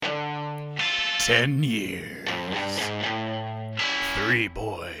10 years. 3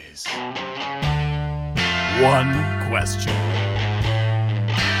 boys. 1 question.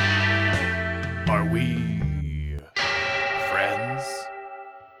 Are we friends?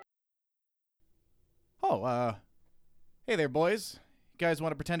 Oh, hey there, boys. You guys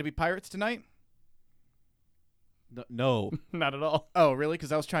want to pretend to be pirates tonight? No. Not at all. Oh, really?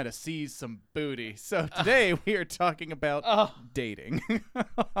 Because I was trying to seize some booty. So today we are talking about dating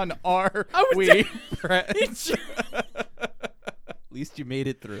on Are We Friends? At least you made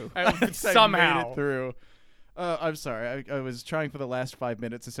it through. Somehow. I made it through. I'm sorry. I was trying for the last 5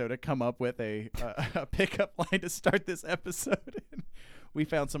 minutes or so to come up with a pickup line to start this episode. And we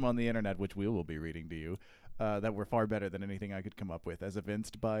found some on the internet, which we will be reading to you, that were far better than anything I could come up with, as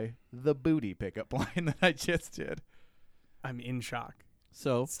evinced by the booty pickup line that I just did. I'm in shock.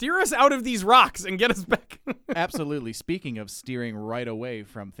 So, Steer us out of these rocks and get us back. Absolutely. Speaking of steering right away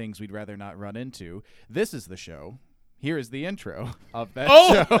from things we'd rather not run into, this is the show. Here is the intro of that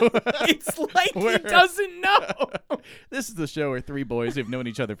show. It's like he doesn't know. This is the show where 3 boys who've known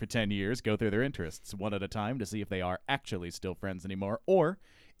each other for 10 years go through their interests one at a time to see if they are actually still friends anymore or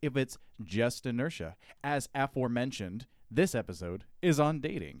if it's just inertia. As aforementioned, this episode is on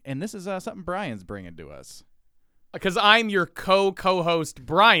dating, and this is something Brian's bringing to us. Because I'm your co-host,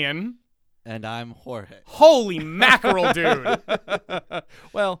 Brian. and I'm Jorge. Holy mackerel, dude.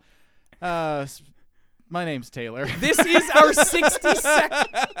 Well, my name's Taylor. This is our 60-second.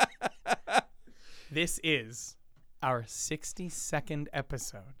 This is our 60-second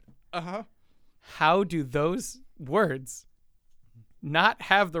episode. Uh-huh. How do those words not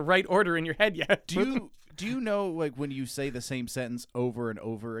have the right order in your head yet? Do you know, like, when you say the same sentence over and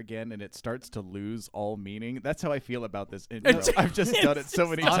over again and it starts to lose all meaning? That's how I feel about this intro. I've just done it so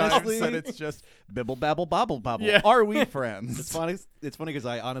many times Honestly, that it's just bibble babble bobble bobble. Yeah. Are we friends? It's funny. It's funny because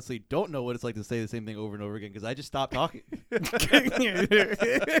I honestly don't know what it's like to say the same thing over and over again because I just stopped talking. You're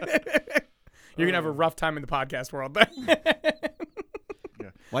going to have a rough time in the podcast world.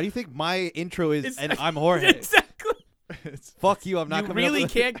 Why do you think my intro is It's- and I'm Jorge? Exactly. Fuck you. I'm not You coming really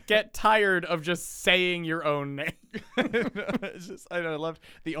up with can't get tired of just saying your own name. It's just, I loved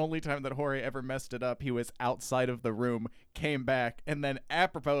the only time that Jorge ever messed it up. He was outside of the room, came back, and then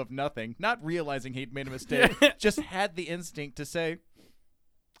apropos of nothing, not realizing he'd made a mistake, just had the instinct to say,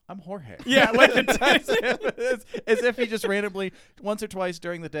 I'm Jorge. Yeah, like as if he just randomly, once or twice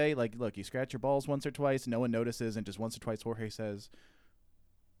during the day, like, look, you scratch your balls once or twice, no one notices, and just once or twice Jorge says,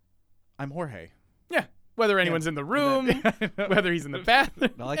 I'm Jorge. Yeah. Whether anyone's in the room, whether he's in the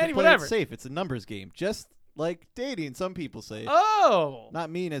bathroom, No, I can play whatever. it safe. It's a numbers game, just like dating. Some people say. Oh. Not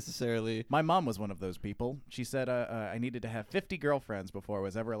me necessarily. My mom was one of those people. She said I needed to have 50 girlfriends before I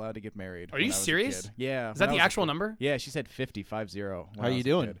was ever allowed to get married. Are when you I was a serious? kid. Yeah. Is that when I the was a actual kid. number? Yeah, she said 50, 50. How you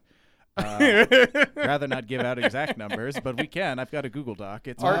doing? Rather not give out exact numbers, but we can. I've got a Google Doc.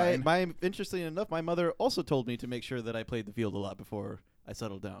 It's fine. Interestingly enough, my mother also told me to make sure that I played the field a lot before I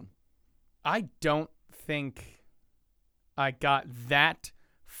settled down. I don't think I got that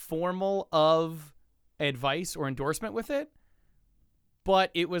formal of advice or endorsement with it, but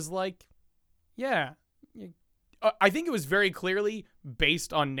it was like, yeah. I think it was very clearly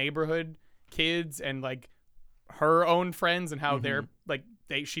based on neighborhood kids and like her own friends and how they're like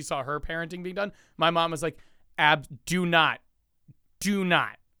she saw her parenting being done. My mom was like, do not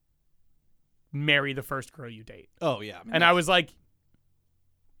marry the first girl you date. Oh yeah, And I was like,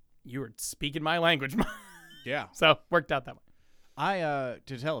 you were speaking my language. Yeah. So worked out that way.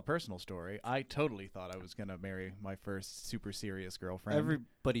 To tell a personal story, I totally thought I was going to marry my first super serious girlfriend.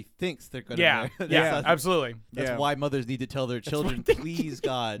 everybody thinks they're gonna. Yeah, marry. yeah, That's- absolutely. That's Yeah. why mothers need to tell their children, please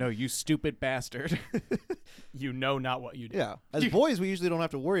God. No, you stupid bastard. You know not what you do. Yeah. As boys, we usually don't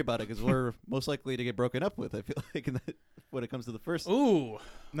have to worry about it because we're most likely to get broken up with, I feel like, when it comes to the first. Ooh.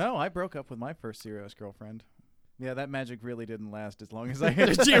 No, I broke up with my first serious girlfriend. Yeah, that magic really didn't last as long as I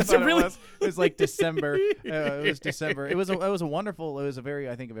Did thought you it really? was. It was like December. It was December. It was a wonderful. It was a very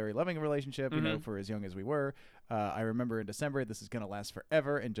loving relationship. You know, for as young as we were. I remember in December, this is gonna last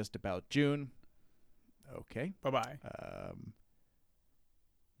forever. In just about June. Okay. Bye-bye.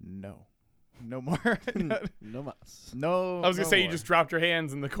 No more. No mas. No. I was going to no say more. you just dropped your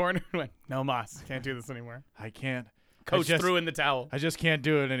hands in the corner and went, no mas. Can't do this anymore. I can't. Coach just- threw in the towel. I just can't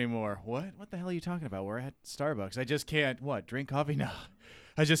do it anymore. What? What the hell are you talking about? We're at Starbucks. I just can't. What? Drink coffee? No.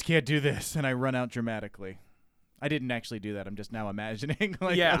 I just can't do this. And I run out dramatically. I didn't actually do that. I'm just now imagining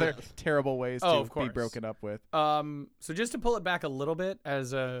like Yeah. other terrible ways Oh, to of be course. broken up with. So just to pull it back a little bit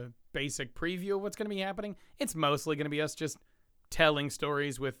as a basic preview of what's going to be happening, it's mostly going to be us just telling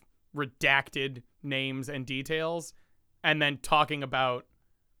stories with redacted names and details and then talking about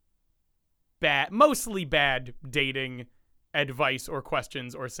mostly bad dating advice or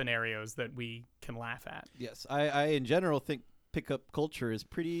questions or scenarios that we can laugh at. Yes, I in general think pickup culture is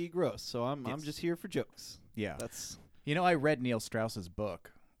pretty gross. So I'm just here for jokes. Yeah. That's I read Neil Strauss's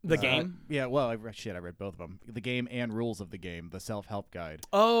book. The game? Yeah, well, I read both of them. The Game and Rules of the Game, the self-help guide.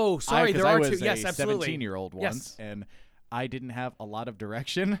 Oh, sorry, there I are was two. Yes, a absolutely. 17-year-old Yes. once, and I didn't have a lot of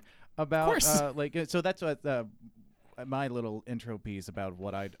direction about course. so that's what my little intro piece about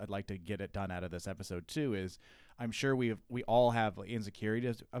what I'd like to get it done out of this episode too is I'm sure we all have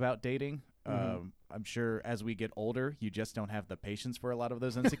insecurities about dating. I'm sure as we get older, you just don't have the patience for a lot of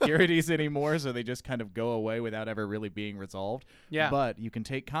those insecurities anymore, so they just kind of go away without ever really being resolved. Yeah. But you can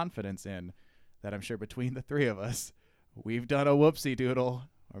take confidence in that I'm sure between the three of us, we've done a whoopsie doodle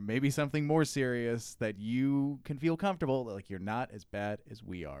or maybe something more serious that you can feel comfortable that, like, you're not as bad as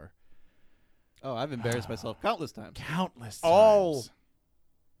we are. Oh, I've embarrassed myself countless times. Countless All- times.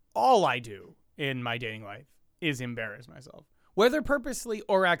 All I do in my dating life is embarrass myself, whether purposely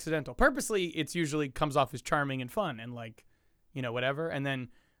or accidental. Purposely, it's usually comes off as charming and fun and like, whatever. And then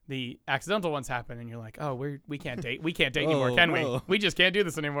the accidental ones happen, and you're like, oh, we can't date. We can't date anymore, can we? whoa. We just can't do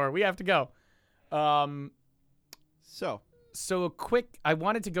this anymore. We have to go. So a quick, I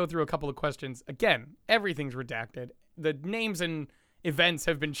wanted to go through a couple of questions. Again, everything's redacted. The names and events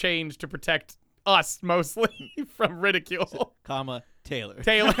have been changed to protect us mostly from ridicule. comma Taylor.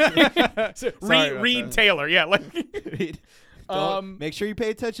 Taylor. So, Sorry about read that. Taylor. Yeah. Like, Make sure you pay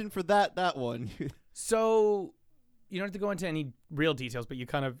attention for that one. so you don't have to go into any real details, but you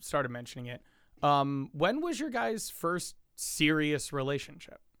kind of started mentioning it. When was your guys' first serious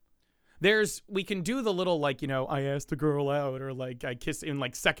relationship? We can do the little, like, I asked a girl out, or like I kissed in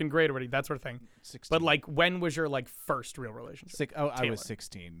like second grade or whatever, that sort of thing. 16. But like, when was your like first real relationship? I Taylor. was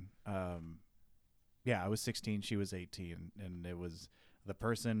 16. Yeah, I was 16. She was 18, and it was the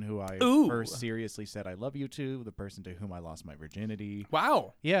person who I Ooh. first seriously said I love you to. The person to whom I lost my virginity.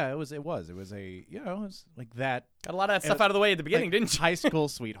 Wow. Yeah, it was a it was like that. Got a lot of that stuff out of the way at the beginning, Like, didn't you? High school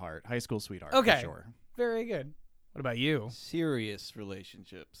sweetheart. For Okay. sure. Very good. What about you? Serious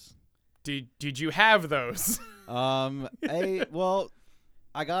relationships. Did you have those? I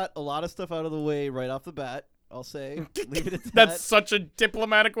got a lot of stuff out of the way right off the bat. I'll say, leave it at that. That's such a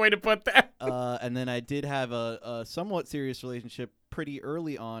diplomatic way to put that. And then I did have a somewhat serious relationship pretty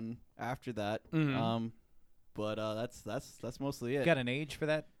early on after that. Mhm. But that's mostly it. Got an age for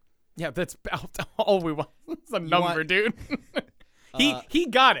that? Yeah, that's about all we want. It's a number, want- dude. He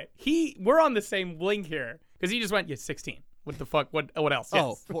got it. We're on the same link here because he just went, 16. What the fuck? What else?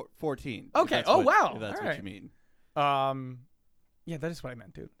 Oh, Yes. 14. Okay. If that's Oh, what- wow. If that's All what right. you mean. Yeah, that is what I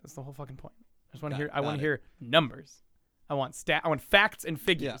meant, dude. That's the whole fucking point. I just want to Got- hear. I want got to it. hear numbers. I want I want facts and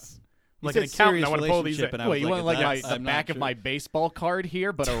figures. You Like an said accountant, serious I want to pull these in. relationship, and I Wait, was you want like, like that's- the I'm back not of sure. my baseball card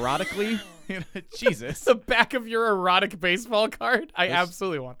here, but erotically? Jesus. The back of your erotic baseball card. I Yes.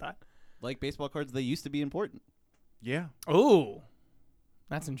 absolutely want that. Like baseball cards, they used to be important. Yeah. Ooh,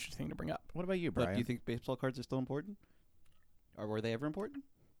 that's interesting to bring up. What about you, But Brian? do you think baseball cards are still important? Or were they ever important?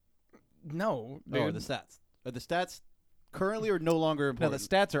 No, Or dude. the stats? Are the stats currently or no longer no, important? the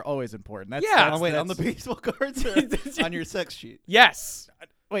stats are always important. That's, Yeah. that's, Oh, wait, on the that's- baseball cards or on your sex sheet? Yes.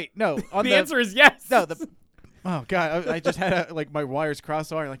 Wait, no. On The answer is yes. No, oh god, I just had my wires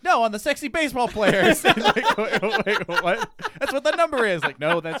crossed over. Like, no, on the sexy baseball players. Like, wait, what? That's what the number is. Like,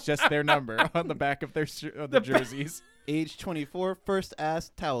 no, that's just their number on the back of their the jerseys. Age 24, first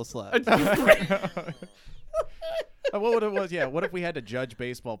ass towel slap. What would it was? Yeah. What if we had to judge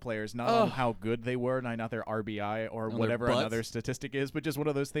baseball players not on how good they were, not their RBI or On their whatever butts? another statistic is, but just one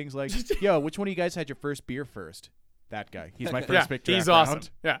of those things like, yo, which one of you guys had your first beer first? That guy. He's my first Yeah, pick he's draft awesome.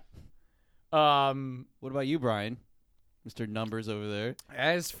 round. Yeah. What about you, Brian? Mr. Numbers over there.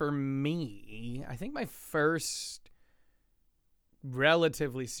 As for me, I think my first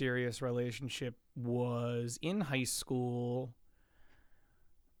relatively serious relationship was in high school.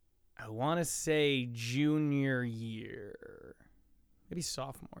 I want to say junior year. Maybe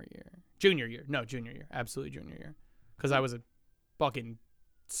sophomore year. Junior year. No, junior year. Absolutely junior year. Because I was a fucking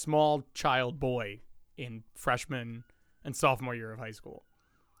small child boy in freshman and sophomore year of high school.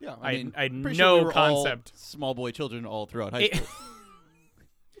 Yeah, I had pretty no sure we were all concept. small boy children all throughout high school.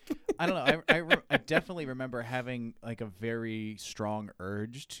 I don't know. I definitely remember having like a very strong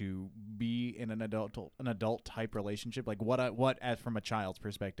urge to be in an adult type relationship, like what as from a child's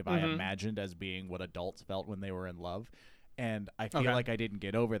perspective I imagined as being what adults felt when they were in love, and I feel Okay. like I didn't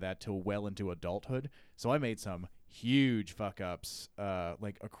get over that till well into adulthood. So I made some huge fuck ups,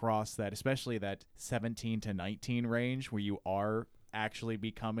 like across that, especially that 17 to 19 range where you are actually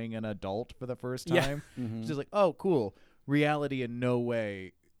becoming an adult for the first Yeah. time. It's just like, oh, cool. Reality in no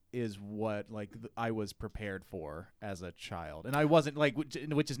way is what like I was prepared for as a child, and I wasn't like,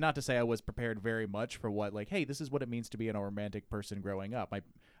 which is not to say I was prepared very much for what like, hey, this is what it means to be a romantic person growing up. I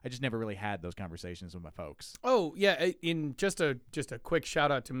just never really had those conversations with my folks. Oh yeah, in just a quick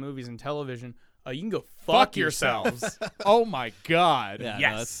shout out to movies and television. You can go fuck yourselves. Oh my God! Yeah,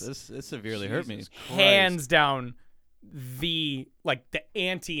 Yes. no, it severely hurt me. Jesus Christ. Hands down, the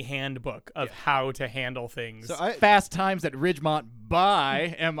anti-handbook of how to handle things. So I Fast Times at Ridgemont.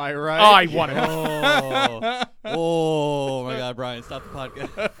 Bye. Am I right? I want to. oh my God, Brian, stop the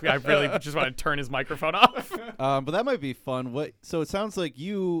podcast. I really just want to turn his microphone off. But that might be fun. So it sounds like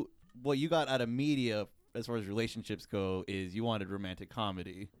what you got out of media as far as relationships go is you wanted romantic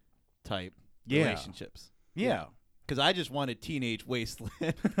comedy type relationships. Yeah. Because I just wanted teenage wasteland.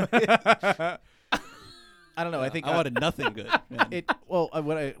 I don't know. I think I wanted nothing good. Man.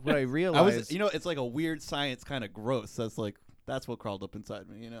 What I realized. It's like a weird science kind of gross. That's what crawled up inside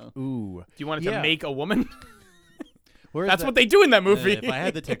me. Ooh. Do you want it to make a woman? Where's That's that- what they do in that movie. If I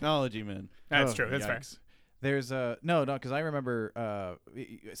had the technology, man. That's Oh, true. That's fair. yikes. There's no, because I remember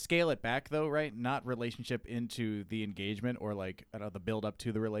scale it back though, right? Not relationship into the engagement or like I don't know, the build up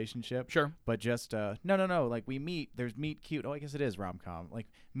to the relationship. Sure. But just no. Like we meet. There's meet cute. Oh, I guess it is rom com. Like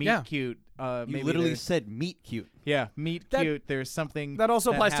meet Yeah. cute. You Maybe literally there's- said meet cute. yeah, meet That- cute. There's something That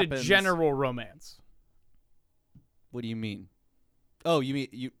also applies happens. to general romance. What do you mean? Oh, you mean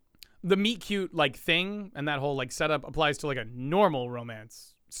you? The meet cute like thing and that whole like setup applies to like a normal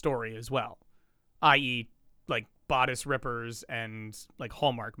romance story as well, i.e., like bodice rippers and like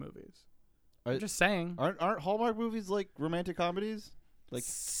Hallmark movies. I'm just saying. Aren't Hallmark movies like romantic comedies? Like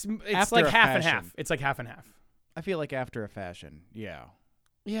It's after like a half and fashion. half. It's like half and half. I feel like after a fashion. Yeah.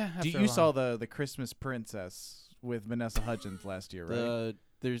 Yeah. You saw the Christmas Princess with Vanessa Hudgens last year, right?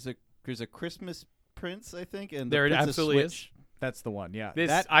 there's a Christmas Prince, I think, and There the it Princess absolutely is. Switch. That's the one. Yeah. This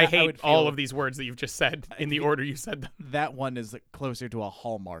That- I that would hate all feel- of these words that you've just said in the order you said them. That one is like, closer to a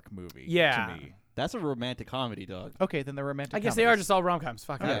Hallmark movie. Yeah. To me. That's a romantic comedy, dog. Okay, then the romantic. I guess they are just all rom-coms.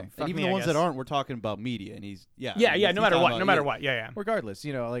 Fuck Yeah, yeah. and even the ones that aren't, we're talking about media, and he's Yeah, he's no matter talking what. about- No matter what. Yeah. Regardless,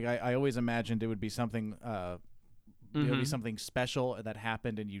 like I always imagined it would be something. It would be Mhm. something special that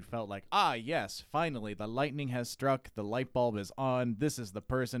happened, and you felt like, ah, yes, finally, the lightning has struck, the light bulb is on. This is the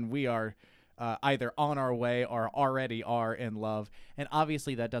person we are. Either on our way or already are in love, and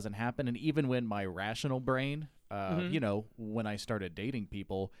obviously that doesn't happen. And even when my rational brain, when I started dating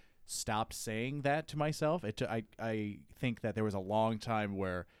people, stopped saying that to myself, I think that there was a long time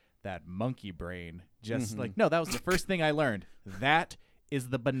where that monkey brain just like, no, that was the first thing I learned. That is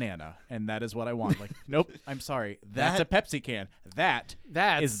the banana, and that is what I want. Like, nope, I'm sorry, that's a Pepsi can. That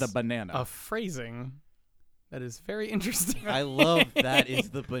That's is the banana. a phrasing that is very interesting. I love that is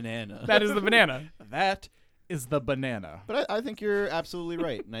the banana. That is the banana. That is the banana. But I think you're absolutely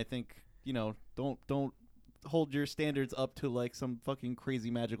right, and I think don't hold your standards up to like some fucking crazy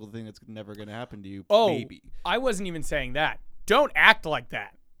magical thing that's never gonna happen to you. Oh, maybe. I wasn't even saying that. Don't act like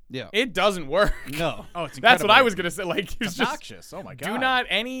that. Yeah. It doesn't work. No. Oh, it's That's what I incredible. was gonna say. Like, it's just Obnoxious. Oh my god. do not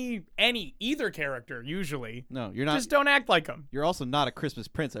either character usually. No, you're not. Just don't act like them. You're also not a Christmas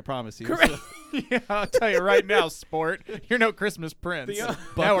Prince, I promise you. Correct. so- Yeah, I'll tell you right now, sport. You're no Christmas Prince. The, now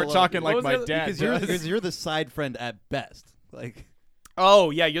buckle we're up. talking What like was my the- dad because does. you're the side friend at best, like Oh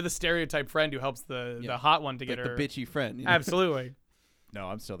yeah, you're the stereotype friend who helps the hot one to get the her. bitchy friend. you know? Absolutely. No,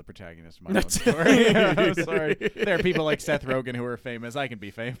 I'm still the protagonist of my own story. Yeah, I'm sorry. There are people like Seth Rogen who are famous. I can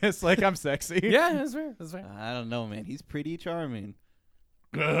be famous. Like, I'm sexy. Yeah, that's fair. That's fair. I don't know, man. He's pretty charming.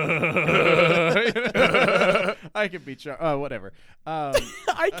 I can be whatever.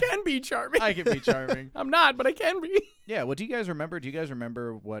 I can be charming. I can be charming. I'm not, but I can be. Yeah, what do you guys remember? Do you guys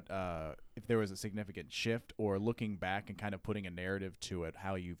remember what if there was a significant shift or looking back and kind of putting a narrative to it,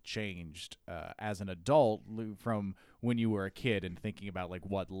 how you've changed as an adult from when you were a kid and thinking about like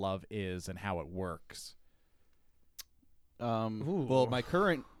what love is and how it works? Well, my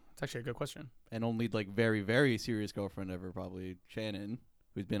current It's actually a good question. and only like very, very serious girlfriend ever, probably Shannon,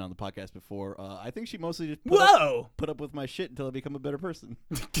 who's been on the podcast before. I think she mostly just put up with my shit until I become a better person.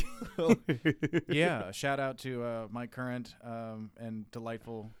 Yeah, shout out to my current and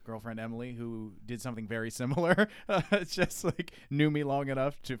delightful girlfriend Emily, who did something very similar. It's just like knew me long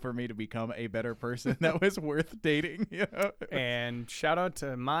enough for me to become a better person that was worth dating. You know? And shout out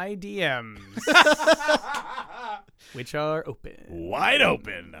to my DMs, which are open. Wide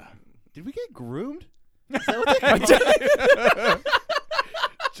open. Did we get groomed? Is that what they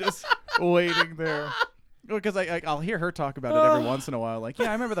Just waiting there. because I'll hear her talk about it every once in a while. Like, yeah,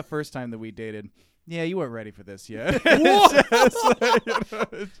 I remember the first time that we dated. Yeah, you weren't ready for this yet.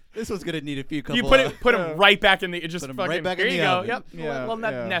 This one's gonna need a few couple. You put him right back in the just Put him fucking. right back here in you the go. oven. Yep. Yeah, Well,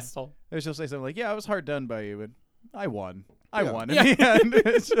 yeah. nestle. And she'll say something like, "Yeah, I was hard done by you, but I won. I Yeah. won in the end."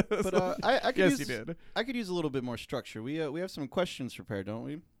 It's just But I could yes, use, you did. I could use a little bit more structure. We have some questions prepared, don't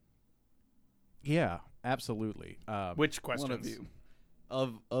we? Yeah, absolutely. Which questions? One of you.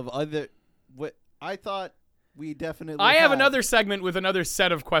 Of other what I thought we definitely. I have had. another segment with another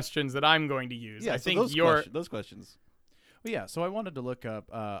set of questions that I'm going to use. Yeah, I so think those questions. Well, yeah, so I wanted to look up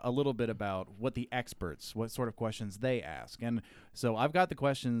a little bit about what the experts, what sort of questions they ask. And so I've got the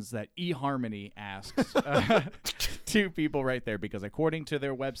questions that eHarmony asks to people right there, because according to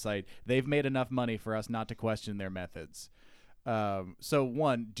their website, they've made enough money for us not to question their methods. So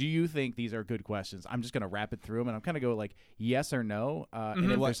one, do you think these are good questions? I'm just going to wrap it through them, and I'm kind of go like yes or no.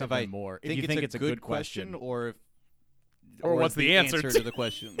 And if What, there's if something I more, if think you think it's a good question, or if Or what's the answer to the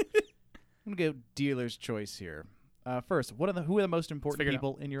question? I'm going to go dealer's choice here. First, who are the most important figure it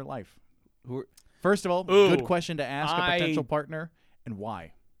people in your life? Who are, First of all, Ooh, good question to ask a potential partner, and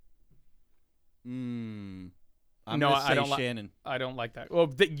why? I'm No, gonna I say don't like- Shannon. I don't like that. Well,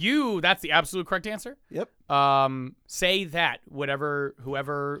 that's the absolute correct answer. Yep. Say that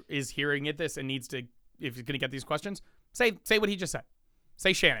whoever is hearing this and needs to, if he's going to get these questions, say what he just said.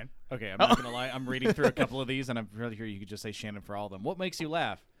 Say Shannon. Okay, I'm not gonna lie. I'm reading through a couple of these, and I'm really sure you could just say Shannon for all of them. What makes you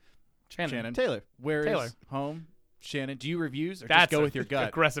laugh? Shannon. Taylor. Where Taylor. is home? Shannon. Do you reviews or That's just go with your gut?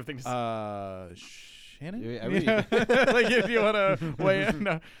 aggressive thing to say. Shannon. Yeah, I read. Like if you want to weigh in.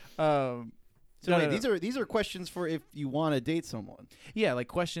 No. So No, wait, no, no. these are questions for if you want to date someone. Yeah, like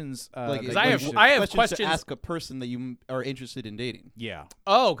questions. Like, that I you have- should- I have questions questions- to ask a person that you are interested in dating. Yeah.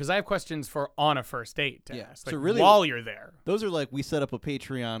 Oh, because I have questions for on a first date to Yeah, ask. so Like, really- while you're there. Those are like we set up a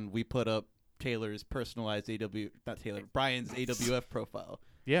Patreon. We put up Taylor's personalized Brian's AWF profile.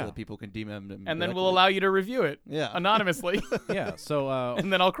 Yeah. So that people can DM him. And then we'll allow you to review it Yeah. anonymously. Yeah. So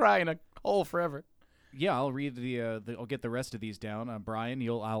And then I'll cry in a hole forever. yeah, I'll read I'll get the rest of these down. Brian,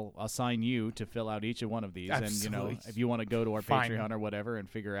 I'll assign you to fill out each of one of these, and Absolutely. if you want to go to our Fine. Patreon or whatever and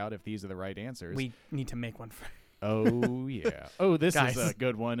figure out if these are the right answers. We need to make one for. Oh yeah. Oh, this Guys. is a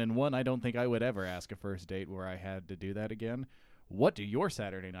good one, and one I don't think I would ever ask a first date where I had to do that again. What do your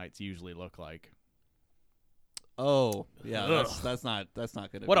Saturday nights usually look like? Oh yeah, Ugh. that's not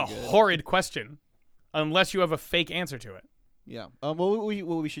gonna. What be a good. horrid question. Unless you have a fake answer to it. Yeah. What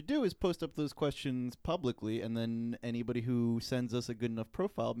we should do is post up those questions publicly, and then anybody who sends us a good enough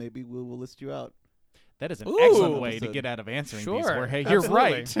profile, maybe we'll list you out. That is an Ooh. excellent way to Episode. get out of answering these. Sure, Where hey, you're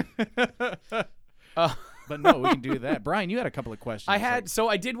right. Uh, But no, we can do that. Brian, you had a couple of questions. I had so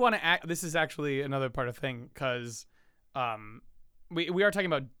I did want to act. This is actually another part of the thing because, we are talking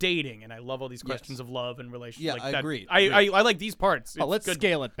about dating, and I love all these questions of love and relationships. Yeah, like I that. agree. I like these parts. Oh, It's let's good,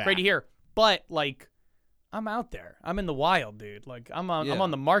 scale it back. Great to hear. But like, I'm out there. I'm in the wild, dude. Like I'm on Yeah.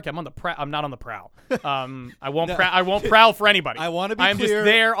 the market. I'm on the prowl. I'm not on the prowl. I won't I won't prowl for anybody. I wanna be I'm clear. just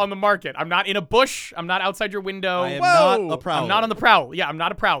there on the market. I'm not in a bush. I'm not outside your window. I am Whoa! not a prowler. I'm not on the prowl. Yeah, I'm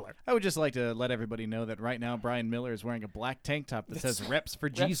not a prowler. I would just like to let everybody know that right now Brian Miller is wearing a black tank top that says "Reps for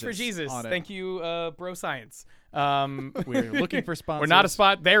Jesus." Reps for Jesus. on it. Thank you, Bro Science. We're looking for sponsors. We're not a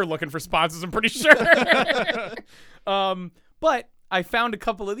spot. They're looking for sponsors, I'm pretty sure. But I found a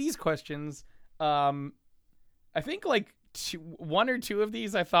couple of these questions. I think like one or two of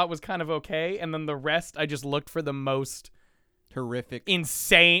these I thought was kind of okay. And then the rest, I just looked for the most horrific.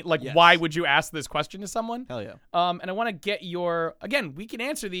 insane. Like, Yes. why would you ask this question to someone? Hell yeah. And I want to get again, we can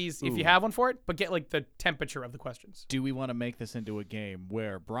answer these if you Ooh. have one for it, but get like the temperature of the questions. Do we want to make this into a game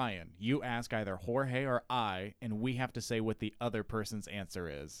where Brian, you ask either Jorge or I, and we have to say what the other person's answer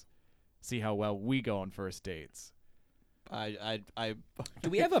is? See how well we go on first dates. I Do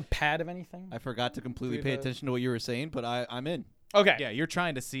we have a pad of anything? I forgot to completely Do we pay have a- attention to what you were saying, but I'm in. Okay. Yeah, you're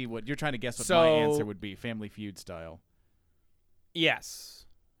trying to see what you're trying to guess what So- my answer would be, Family Feud style. Yes.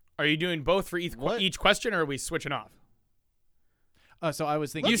 Are you doing both for What? each question, or are we switching off? So I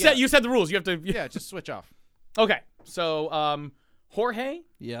was thinking. You said the rules. You have to. Yeah, just switch off. Okay. So, Jorge,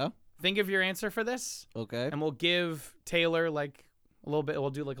 Yeah. think of your answer for this, Okay. and we'll give Taylor like a little bit. We'll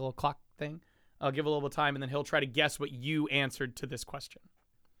do like a little clock thing. I'll give a little bit of time, and then he'll try to guess what you answered to this question.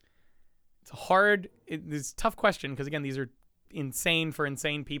 It's it's a tough question because again, these are insane for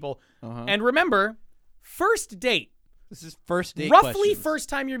insane people. Uh-huh. And remember, first date. This is first date Roughly questions. first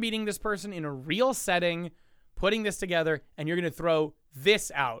time you're meeting this person in a real setting, putting this together, and you're going to throw this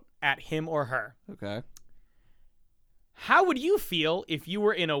out at him or her. Okay. How would you feel if you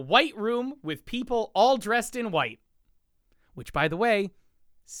were in a white room with people all dressed in white? Which, by the way,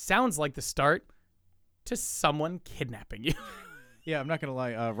 sounds like the start to someone kidnapping you? Yeah, I'm not gonna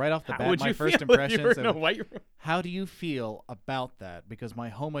lie. Right off the How bat, would my you first feel if you were impressions in a of white room? how do you feel about that? Because my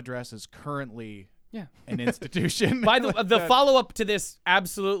home address is currently Yeah. an institution. By the follow up to this,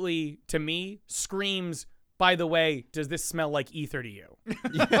 absolutely to me screams. By the way, does this smell like ether to you?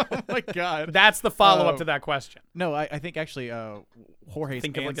 Oh my god. That's the follow up Oh. to that question. No, I think actually Jorge's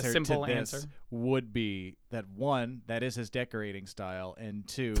Think of, like, a answer simple to this answer. would be that one, that is his decorating style, and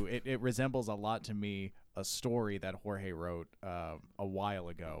two, it resembles a lot to me a story that Jorge wrote a while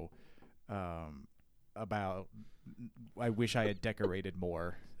ago about I wish I had decorated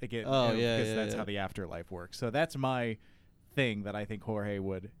more. Again, Oh, yeah, because yeah, that's yeah. how the afterlife works. So that's my thing that I think Jorge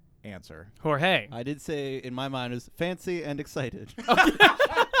would answer. Jorge. I did say in my mind it was fancy and excited.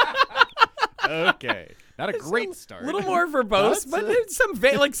 Okay, not a great start. A little more verbose, That's, but there's some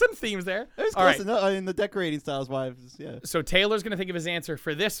some themes there. It's All close right. enough. I mean, the decorating styles wise, yeah. So Taylor's going to think of his answer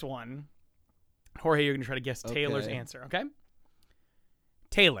for this one. Jorge, you're going to try to guess Taylor's Okay. answer, okay?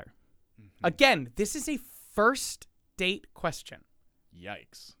 Taylor. Again, this is a first date question.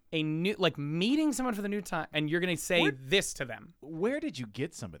 Yikes! A new, like meeting someone for the new time, and you're going to say Where- this to them. Where did you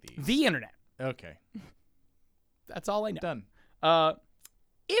get some of these? The internet. Okay, That's all I know. done.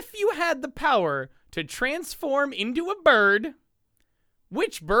 If you had the power to transform into a bird,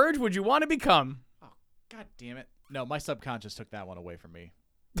 which bird would you want to become? God damn it! No, my subconscious took that one away from me.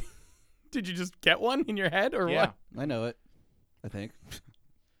 Did you just get one in your head, or Yeah. I know it. I think what?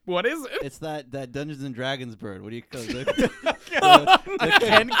 What is it? it's that Dungeons and Dragons bird. What do you call it?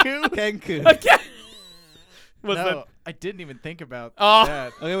 Kenku? Kenku. Again. Was No, that? I didn't even think about Oh.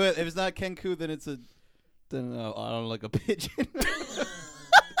 that. Okay, wait, if it's not Kenku, then it's I don't know, like a pigeon.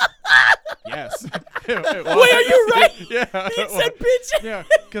 Yes. Wait, are you right? Yeah. He said pigeon. Yeah,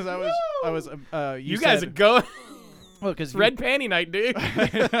 because I was. You guys are going. Well, because Red panty night, dude.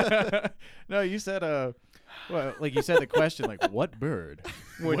 No, you said well, like you said the question, like what bird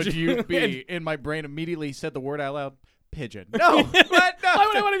Would would you- you be? In my brain, immediately said the word out loud. Pigeon. No. What? No. Why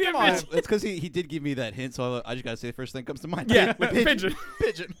would I want to be a Come on. pigeon? It's because he did give me that hint, so I just gotta say the first thing that comes to mind. Yeah, Pigeon. pigeon.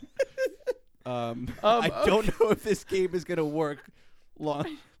 Pigeon. I don't know if this game is gonna work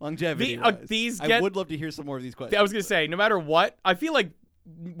longevity. These I get- would love to hear some more of these questions. I was gonna say, no matter what, I feel like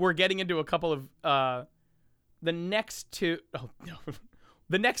we're getting into a couple of the next two. Oh no,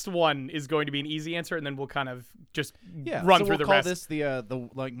 the next one is going to be an easy answer, and then we'll kind of just Yeah. run so through we'll the call rest. this the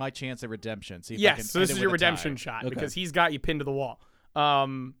like my chance at redemption. See if I Yes, can so this end is it your with a tie. redemption shot Okay. because he's got you pinned to the wall. Yeah,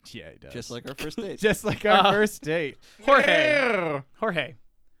 he does. Just like our first date. Just like our first date. Jorge. Jorge,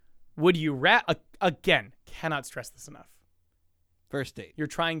 would you again? Cannot stress this enough. First date. You're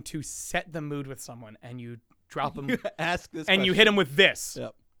trying to set the mood with someone, and you drop them, Ask this and you hit them with this.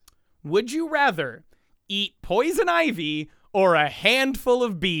 Yep. Would you rather eat poison ivy or a handful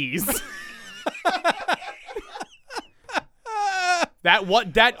of bees?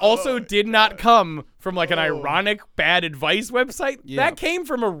 That also did not come from like an ironic bad advice website. Yeah. That came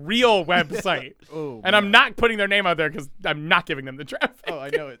from a real website. Oh, And I'm not putting their name out there because I'm not giving them the traffic. Oh, I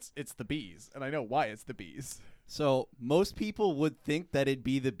know it's the bees, and I know why it's the bees. So most people would think that it'd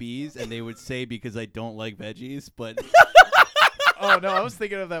be the bees, and they would say because I don't like veggies, but Oh no, I was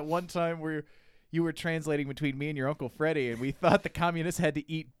thinking of that one time where you were translating between me and your Uncle Freddie, and we thought the communists had to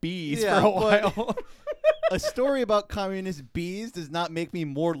eat bees Yeah, for a but- while. a story about communist bees does not make me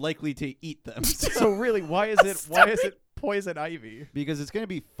more likely to eat them. So really, why is it poison ivy? Because it's going to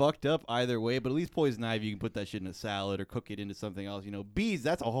be fucked up either way, but at least poison ivy, you can put that shit in a salad or cook it into something else. You know, bees,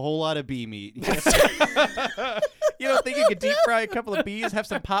 that's a whole lot of bee meat. You don't think you could deep fry a couple of bees, have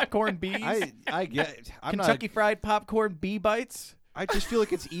some popcorn bees? I get I'm Kentucky Fried Popcorn bee bites? I just feel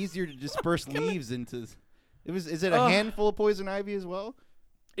like it's easier to disperse leaves into. Is it a handful of poison ivy as well?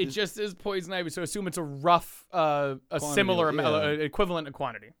 It just is poison ivy, so assume it's a rough, a Quantity, similar amount, yeah. equivalent of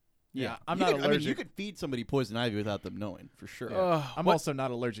quantity. Yeah, I'm You not could- allergic. I mean, you could feed somebody poison ivy without them knowing, for sure. I'm What- also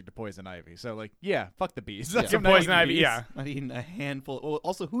not allergic to poison ivy, so like, yeah, fuck the bees. Yeah. I'm not poison eating ivy, bees. yeah. Not even a handful. Well,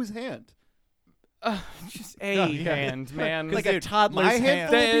 also, whose hand? Just a Oh, yeah. hand, man. Like Dude, a toddler's my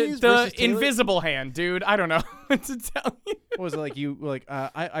hand. handful- the bees versus Taylor? invisible hand, dude. I don't know what to tell you. What was it like you like?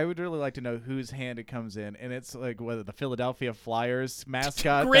 I would really like to know whose hand it comes in, and it's like whether the Philadelphia Flyers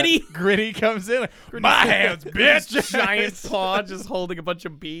mascot Gritty? that Gritty comes in. Like, my hands, bitch. Giant paw just holding a bunch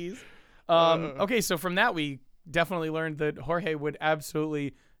of bees. Okay, so from that we definitely learned that Jorge would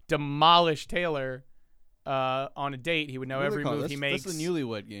absolutely demolish Taylor on a date. He would know What do they every call it? move he That's makes. the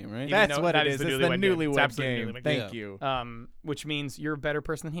newlywed game, right? Even That's though what that it is is. the It's the newlywed game. It's newlywed absolutely game. newlywed Thank game. you. Which means you're a better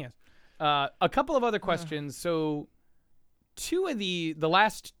person than he is. A couple of other questions. So, two of the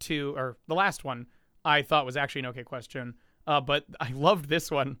last two, or the last one, I thought was actually an okay question. But I loved this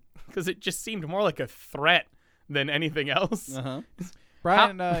one. because it just seemed more like a threat than anything else. Uh-huh.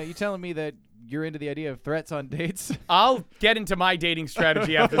 Brian, you telling me that you're into the idea of threats on dates? I'll get into my dating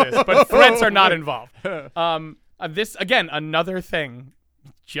strategy after this, but threats are not involved. This, again, another thing,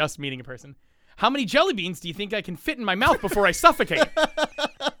 just meeting a person. How many jelly beans do you think I can fit in my mouth before I suffocate?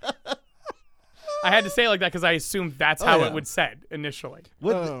 I had to say it like that because I assumed that's how it would said initially.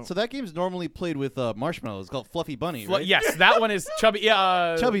 So that game's normally played with marshmallows. It's called Fluffy Bunny, right? Yes, that one is chubby.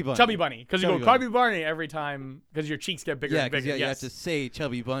 Chubby Bunny. Chubby Bunny, because you Chubby go Bunny. Chubby Bunny every time because your cheeks get bigger Yeah, and because bigger. you have Yes. to say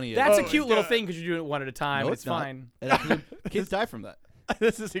Chubby Bunny. That's a Oh my cute little God. thing because you're doing it one at a time. No, and it's it's not. fine. It actually, kids die from that.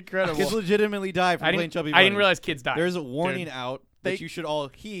 This is incredible. Kids legitimately die from playing Chubby I Bunny. didn't realize kids die. There's a warning out They- that you should all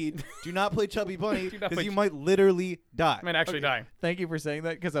heed. Do not play Chubby Bunny Do not because play you might literally die. I might actually die. Thank you for saying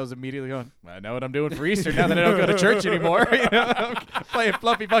that because I was immediately going, I know what I'm doing for Easter now that I don't go to church anymore. You know, I'm playing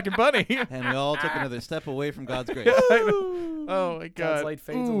Fluffy fucking Bunny. And we all took another step away from God's grace. Oh my God. God's light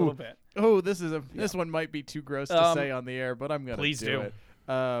fades a Ooh. little bit. Oh, this one might be too gross to Um, say on the air, but I'm gonna please do do. it.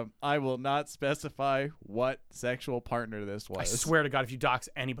 I will not specify what sexual partner this was. I swear to God, if you dox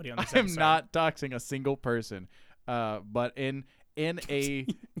anybody on this I'm episode, not doxing a single person. But in a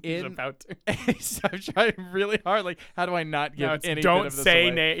he's in about to. I'm trying really hard. Like, how do I not give No, it's any don't bit of this say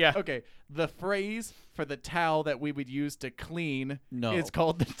away? name. Yeah. Okay, the phrase for the towel that we would use to clean No. is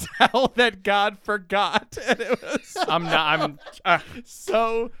called the towel that God forgot, and it was I'm not. I'm.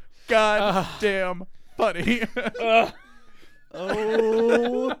 so goddamn funny.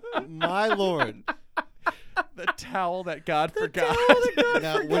 Oh my Lord! The towel that God forgot.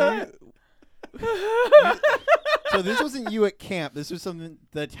 Now, when so this wasn't you at camp. This was something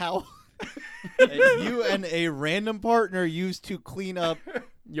the towel that you and a random partner used to clean up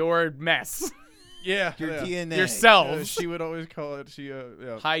Your mess. Yeah, your yeah. DNA. Yourselves. She would always call it.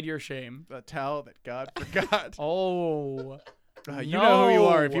 Yeah, Hide your shame. the towel that God forgot. Oh. You know who you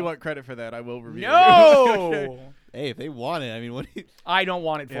are. If you No. want credit for that, I will review. No. Okay. Hey, if they want it, I mean, what? Do you, I don't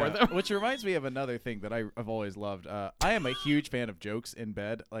want it for Yeah. them. Which reminds me of another thing that I've always loved. I am a huge fan of jokes in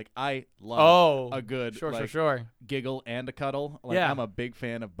bed. Like, I love Oh. a good Sure. Sure. giggle and a cuddle. Like, Yeah. I'm a big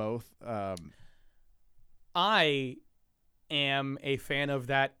fan of both. I am a fan of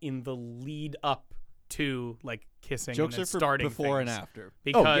that in the lead up to like kissing jokes and are then for starting before things. and after.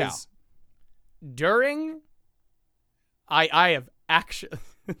 Because Oh, yeah. during I have actually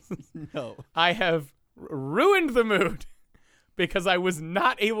No. I have ruined the mood because I was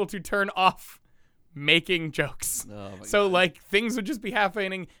not able to turn off making jokes. Oh my So God. like things would just be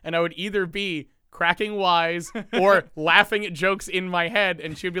happening and I would either be cracking wise or laughing at jokes in my head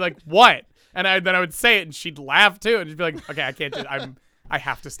and she would be like, "What?" And then I would say it and she'd laugh too and she'd be like, "Okay, I can't do it. I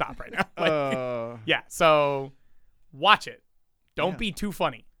have to stop right now." Like, yeah, so watch it. Don't Yeah. be too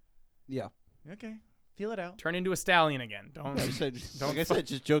funny. yeah. Okay, feel it out. Turn into a stallion again. Don't I said, Don't like I said,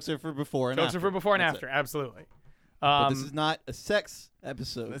 just jokes are for before and jokes after. are for before and That's after. it. Absolutely. But this is not a sex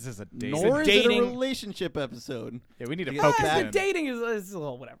episode. This is a date. Nor is it a dating- relationship episode. Yeah, we need to Yeah, focus back- in. the dating is a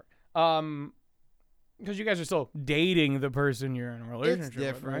little whatever. Because you guys are still dating the person you're in a relationship with,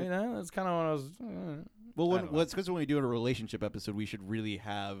 different. right? That's kind of what I was. Well, I don't know. what's because when we do a relationship episode, we should really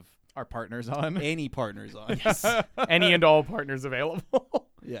have Our partners on. any partners on. Any and all partners available.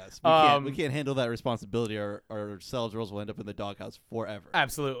 Yes, we Um, can't handle that responsibility ourselves, or else we'll end up in the doghouse forever.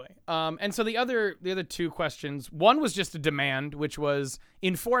 Absolutely. And so the other two questions. One was just a demand, which was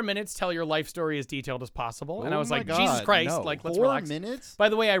in 4 minutes tell your life story as detailed as possible. And I Oh was my like, Jesus God, Christ, no. like let's 4 relax. minutes? By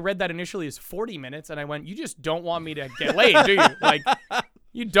the way, I read that initially as 40 minutes, and I went, you just don't want me to get laid, do you? Like,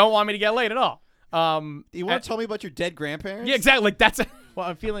 you don't want me to get laid at all. You want to tell me about your dead grandparents? Yeah, exactly. Like that's. Well,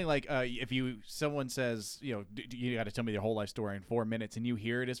 I'm feeling like if someone says, you got to tell me your whole life story in 4 minutes, and you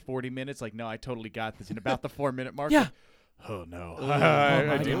hear it as 40 minutes, like, no, I totally got this. And about the 4 minute mark, Yeah. like, oh no, Oh, I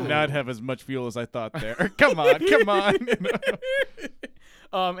my did God. not have as much fuel as I thought there. Come on.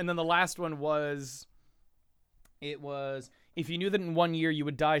 And then the last one was, if you knew that in 1 year you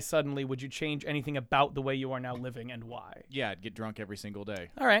would die suddenly, would you change anything about the way you are now living and why? Yeah, I'd get drunk every single day.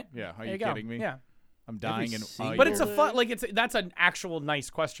 All right. Yeah, are There you go. kidding me? Yeah. I'm dying Every and single But it's a day? fun, like that's an actual nice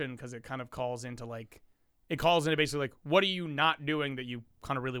question because it kind of calls into basically like, what are you not doing that you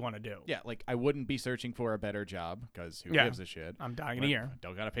kind of really want to do? yeah, like I wouldn't be searching for a better job because who Yeah. gives a shit? I'm dying in But a year. I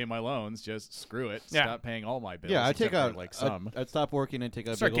don't gotta pay my loans. Just screw it. Yeah. Stop paying all my bills. Yeah, I'd take except for, out like some. I'd stop working and take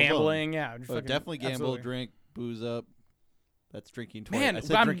out Start big old loan. gambling. Yeah. just Oh, fucking- definitely gamble, absolutely. drink, booze up. That's drinking twice. Man, I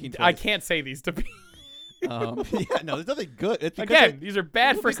said drinking twice. I can't say these to be. Yeah, no, there's nothing good. It's because Again, these are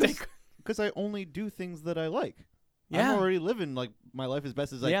bad Well, first because- date. because I only do things that I like. Yeah. I'm already living like my life as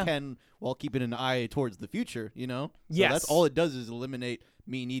best as Yeah. I can while keeping an eye towards the future, you know? So Yes. that's all it does is eliminate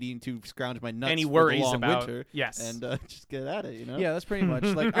me needing to scrounge my nuts Any for worries the long about winter. yes. And just get at it, you know? Yeah, that's pretty much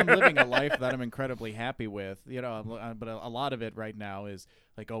like I'm living a life that I'm incredibly happy with, but a lot of it right now is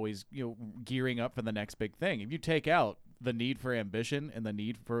like always, gearing up for the next big thing. If you take out the need for ambition and the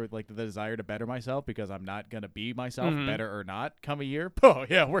need for like the desire to better myself because I'm not gonna be myself, better or not, come a year. Oh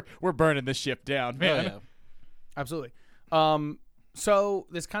yeah, we're burning this ship down, man. Oh, yeah. Absolutely. So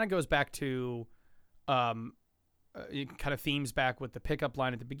this kind of goes back to it kind of themes back with the pickup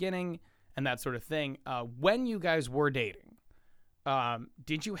line at the beginning and that sort of thing. When you guys were dating,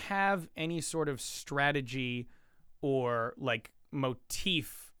 did you have any sort of strategy or like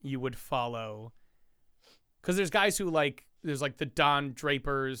motif you would follow? Because there's guys who there's like the Don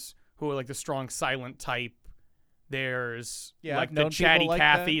Drapers who are like the strong silent type. There's like I've the known chatty people like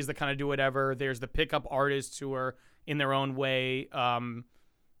Cathys that kind of do whatever. There's the pickup artists who are in their own way.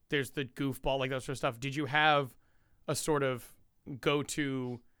 There's the goofball, like that sort of stuff. Did you have a sort of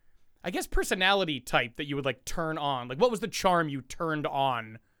go-to, I guess, personality type that you would like turn on? Like, what was the charm you turned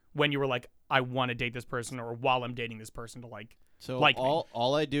on when you were like, I want to date this person, or while I'm dating this person to like? So like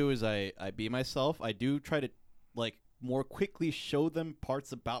all I do is I be myself. I do try to like more quickly show them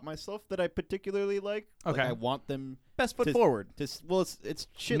parts about myself that I particularly like. Okay. Like, I want them Best foot to- forward. well, it's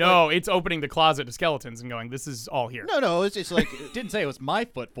shit. No, it's opening the closet to skeletons and going, this is all here. No, it's just like Didn't say it was my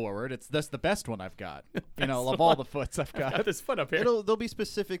foot forward. It's that's the best one I've got. the Of all the foots I've Got got. this foot up here. there'll be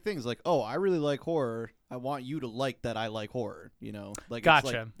specific things like, oh, I really like horror. I want you to like that I like horror. Like it's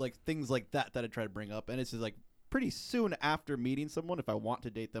Gotcha. like things like that I try to bring up, and it's just like pretty soon after meeting someone, if I want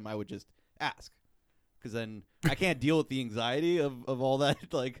to date them, I would just ask, because then I can't deal with the anxiety of all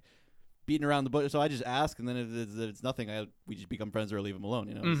that like beating around the bush. So I just ask, and then if it's nothing, we just become friends or leave them alone.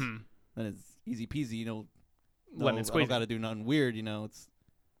 Then it's easy peasy. No, Lemon I don't squeezy. got to do nothing weird.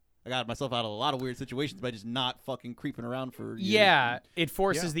 I got myself out of a lot of weird situations by just not fucking creeping around for years. Yeah, it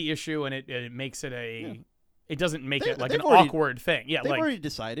forces Yeah. the issue, and it makes it a. Yeah. It doesn't make They- it like they've an already- awkward thing. Yeah, They've like already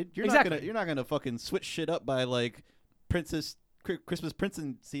decided. You're Exactly. not gonna fucking switch shit up by like Christmas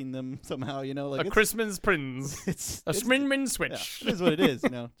princing them somehow. Like a it's- Christmas prince, It's a Schminmin yeah, switch. it is what it is.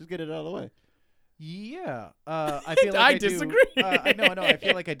 Just get it out of the way. Yeah, I feel like I do- disagree. No, I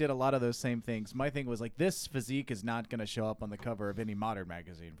feel like I did a lot of those same things. My thing was like this physique is not going to show up on the cover of any modern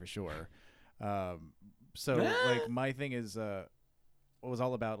magazine for sure. So like my thing is it was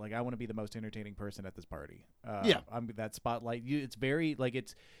all about like I want to be the most entertaining person at this party. Yeah. I'm that spotlight. It's very like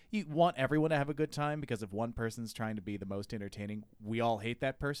you want everyone to have a good time, because if one person's trying to be the most entertaining, we all hate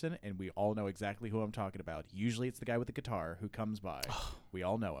that person, and we all know exactly who I'm talking about. Usually it's the guy with the guitar who comes by. We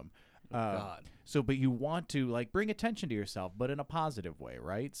all know him. God. So, but you want to like bring attention to yourself, but in a positive way,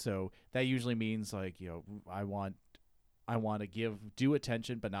 right? So that usually means like, I want to do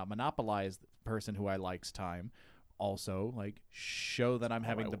attention, but not monopolize the person who I like's time. Also, like show that I'm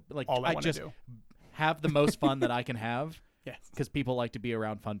having all I I wanna just do. have the most fun that I can have, Yes. because people like to be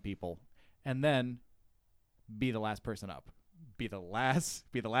around fun people, and then be the last person up, be the last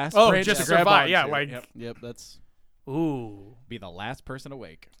Oh, branch just to grab survive. Yeah, onto. like Yep. Yep, that's. ooh, Be the last person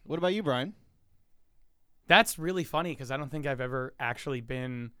awake. What about you, Brian? that's really funny because I don't think I've ever actually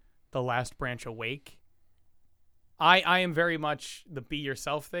been the last branch awake. I am very much the be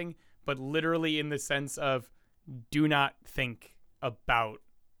yourself thing, but literally in the sense of do not think about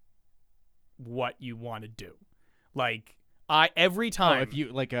what you want to do. Like every time if you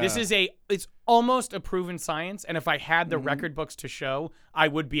like, it's almost a proven science, and if I had the Mm-hmm. record books to show, I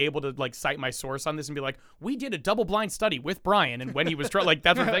would be able to like cite my source on this and be like, we did a double-blind study with Brian, and when he was like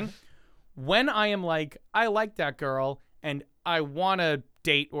that sort of thing. When I am like, I like that girl, and I want to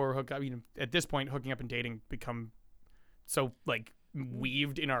date or hook up, at this point, hooking up and dating become so like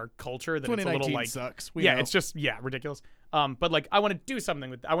weaved in our culture that it's a 2019 little like sucks. it's just ridiculous. But like I want to do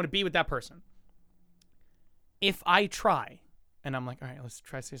something I want to be with that person. If I try and I'm like, all right, let's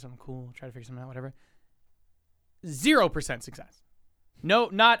try to say something cool, try to figure something out, whatever. 0% success. No,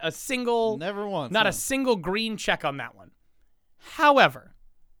 not a single, Never once. not huh? a single green check on that one. However,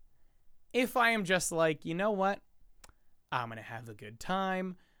 if I am just like, you know what? I'm going to have a good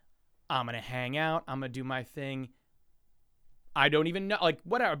time. I'm going to hang out. I'm going to do my thing. I don't even know, like,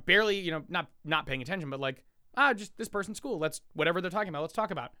 whatever, barely, not paying attention, but like, just this person's cool. Let's, whatever they're talking about, let's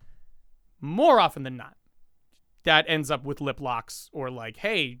talk about. More often than not, that ends up with lip locks or like,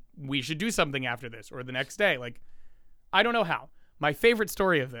 hey, we should do something after this or the next day. Like, I don't know how. My favorite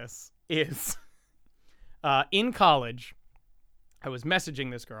story of this is in college, I was messaging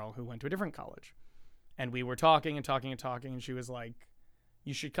this girl who went to a different college, and we were talking and talking and talking, and she was like,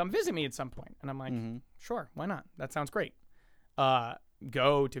 you should come visit me at some point. And I'm like, sure, why not? That sounds great.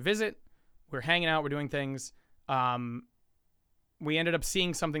 Go to visit. We're hanging out. We're doing things. we ended up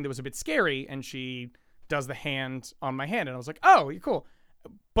seeing something that was a bit scary, and she does the hand on my hand, and I was like, "Oh, you're cool."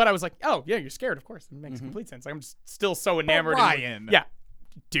 But I was like, "Oh, yeah, you're scared, of course. It makes complete sense." I'm just still so enamored. Ryan. Yeah,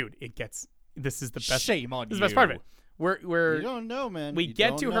 dude, this is the best. Shame on This is you. the best part of it. We're You don't know, man. we You get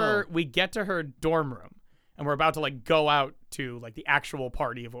don't to know. her. We get to her dorm room, and we're about to like go out to like the actual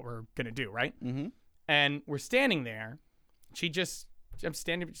party of what we're gonna do, right? Mm-hmm. And we're standing there. I'm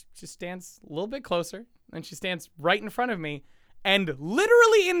standing. She stands a little bit closer, and she stands right in front of me. And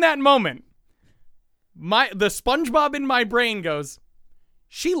literally in that moment, the SpongeBob in my brain goes,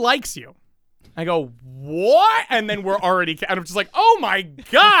 "She likes you." I go, "What?" And then we're already. And I'm just like, "Oh my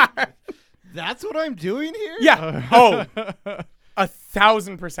god!" That's what I'm doing here? Yeah. Oh,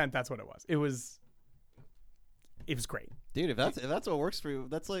 1,000%. That's what it was. It was great. Dude, if that's what works for you,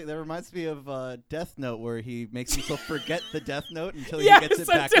 that reminds me of Death Note, where he makes himself forget the Death Note until he gets it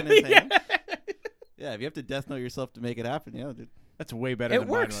back in his hand. Yeah, if you have to Death Note yourself to make it happen, yeah, dude. That's way better It than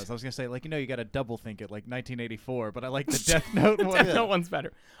works. mine was. I was gonna say, like, you got to double think it, like 1984, but I like the Death Note one. Death Note one's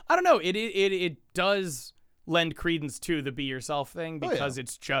better. I don't know. It does lend credence to the be yourself thing because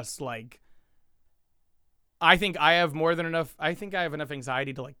it's just like. I think I have enough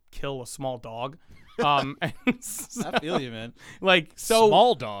anxiety to like kill a small dog. And so, I feel you, man. like so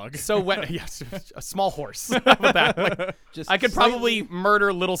Small dog. So when yes, a small horse. How about that? Like, Just I could probably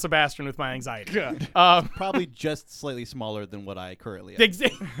murder little Sebastian with my anxiety. Good. probably just slightly smaller than what I currently am.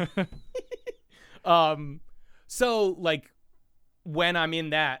 Exactly. So like when I'm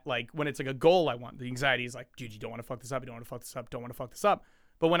in that, like when it's like a goal I want, the anxiety is like, dude, you don't want to fuck this up. You don't want to fuck this up. Don't want to fuck this up.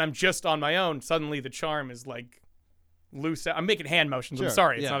 But when I'm just on my own, suddenly the charm is like loose. I'm making hand motions. Sure. I'm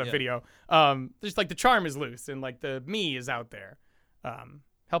sorry. It's Yeah, not a yeah. video. Just like the charm is loose and like the me is out there.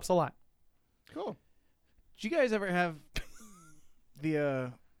 Helps a lot. Cool. Did you guys ever have the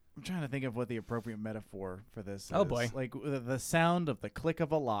I'm trying to think of what the appropriate metaphor for this is. Oh, boy. Like the sound of the click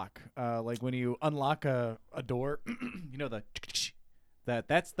of a lock. Like when you unlock a door,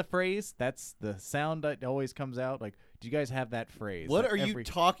 that's the phrase. That's the sound that always comes out. Like, do you guys have that phrase? What Like are you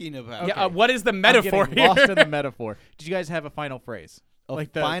talking about? Yeah. Okay. What is the I'm metaphor getting here? lost in the metaphor. Did you guys have a final phrase? A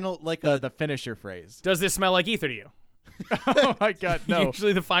Like the final, like the finisher phrase. Does this smell like ether to you? Oh my god, no.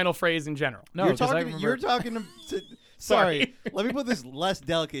 Usually the final phrase in general. No, you're 'cause I talking. remember- You're talking to. Sorry, let me put this less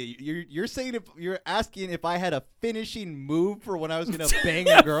delicate. You're saying if you're asking if I had a finishing move for when I was gonna bang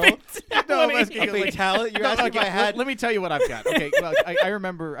a girl. No, I'm asking A you, like- fatality. You're No, asking okay, if I had let me tell you what I've got. Okay, well, I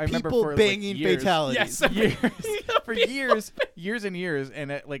remember people for banging like years, fatalities. Yes. years, years and years,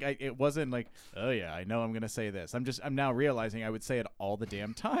 and it wasn't like, oh yeah, I know I'm gonna say this. I'm now realizing I would say it all the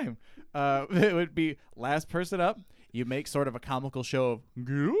damn time. It would be last person up. You make sort of a comical show of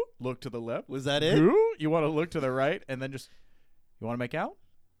goo, look to the left. Was that it? Goo, you want to look to the right, and then just you want to make out.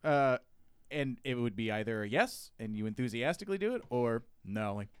 And it would be either a yes, and you enthusiastically do it, or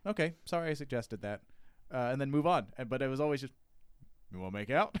no, like, okay, sorry I suggested that, and then move on. But it was always just, you want to make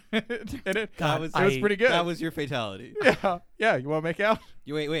out? And it was pretty good. That was your fatality. yeah, you want to make out?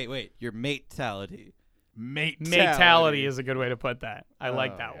 You wait. Your mate-tality. Matality is a good way to put that. I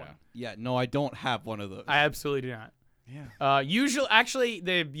like that yeah. one. Yeah, no, I don't have one of those. I absolutely do not. Yeah. Usually, actually,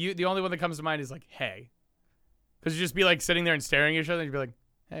 the only one that comes to mind is like, hey. Because you just be like sitting there and staring at each other and you'd be like,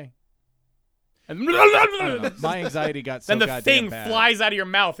 hey. And My anxiety got so then the goddamn thing bad. flies out of your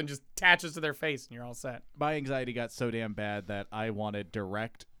mouth and just attaches to their face and you're all set. My anxiety got so damn bad that I wanted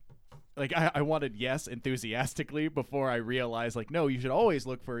direct. Like, I wanted yes enthusiastically before I realized, like, no, you should always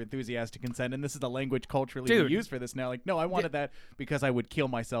look for enthusiastic consent, and this is the language culturally we Dude. use for this now. Like, no, I wanted that because I would kill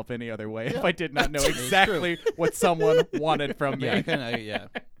myself any other way if Yeah. I did not know exactly what someone wanted from me. Yeah.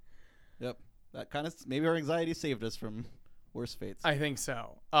 Yep. That kind of maybe our anxiety saved us from worse fates. I think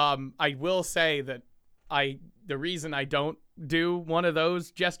so. I will say that the reason I don't do one of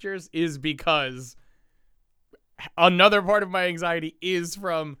those gestures is because another part of my anxiety is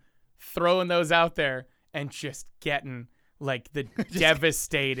from throwing those out there and just getting like the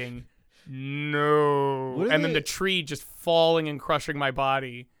devastating no, What do and then they- the tree just falling and crushing my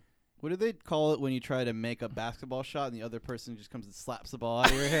body. What do they call it when you try to make a basketball shot and the other person just comes and slaps the ball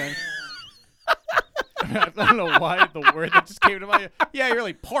out of your hand? I don't know why the word that just came to my yeah, you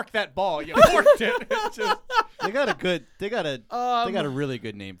really porked that ball. You porked it. It's just, They got a really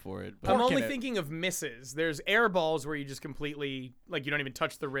good name for it. But I'm Porking only it. thinking of misses. There's air balls where you just completely like you don't even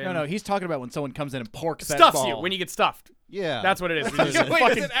touch the rim. no, he's talking about when someone comes in and porks that Stuffs ball. you when you get stuffed. yeah, That's what it is. You Wait, just does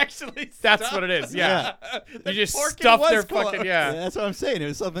fucking- it actually that's stuff? what it is. Yeah. The You just porking stuff was their close. fucking Yeah, yeah. that's what I'm saying. It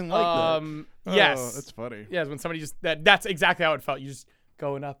was something like Oh, Yes. that's funny. Yes, when somebody just that's exactly how it felt. You just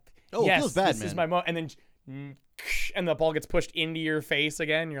going up. Oh, it yes, feels bad, this is man. my and then and the ball gets pushed into your face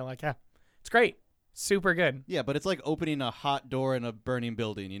again. You're like, yeah, it's great. Super good. Yeah, but it's like opening a hot door in a burning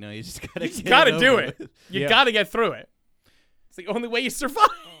building. You know, you just gotta. You get gotta do over it. with. You Yeah. gotta get through it. It's the only way you survive.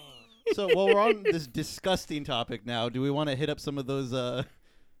 So while we're on this disgusting topic now, do we want to hit up some of those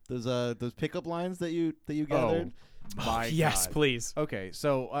pickup lines that you gathered? My Yes, God. please. Okay,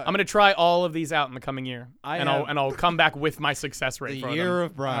 so I'm gonna try all of these out in the coming year, I and have- I'll come back with my success rate The for year them.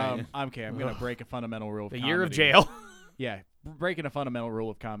 of Brian. I'm gonna break a fundamental rule of The comedy. year of jail. Yeah, breaking a fundamental rule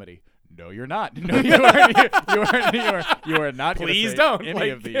of comedy. No, you're not. No, you aren't. You are not. gonna Please say don't, any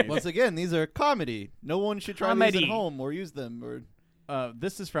like- of these. Once again, these are comedy. No one should try these Comedy. at home or use them. Or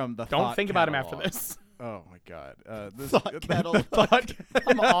This is from the. Don't Thought think about him after Catalog. this. Oh my God. This Thought Catalog. Thought.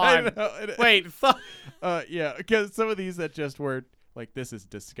 Come I on. know, Wait, yeah, because some of these that just were like, this is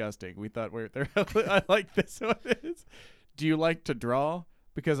disgusting. We thought I like this one. Do you like to draw?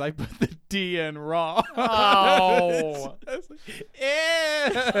 Because I put the D in raw. Oh.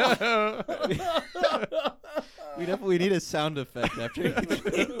 we need a sound effect after.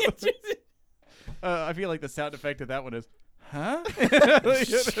 I feel like the sound effect of that one is, huh?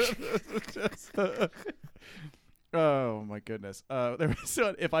 Oh my goodness. There was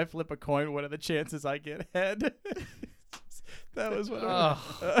one, if I flip a coin, what are the chances I get head? That was one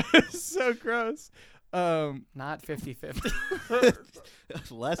of them. So gross. Not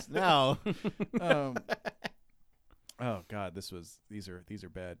 50-50. Less now. Oh God, these are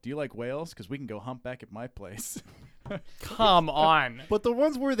bad. Do you like whales? Because we can go humpback at my place. Come on. But the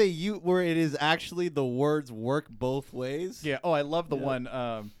ones where where it is actually the words work both ways. Yeah. Oh, I love the one.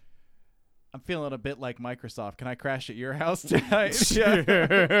 I'm feeling a bit like Microsoft. Can I crash at your house tonight? Yeah.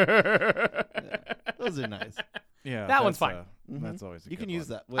 Those are nice. Yeah. That one's that's, fine. That's always. You good can one. use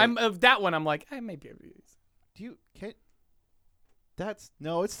that. Wait, I'm of that one. I'm like, I may be able to use. do you can? That's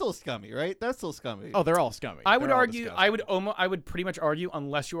no. It's still scummy, right? That's still scummy. Oh, they're all scummy. I would They're all argue. disgusting. I would pretty much argue,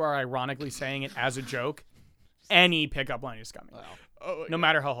 unless you are ironically saying it as a joke, any pickup line is scummy, Oh, no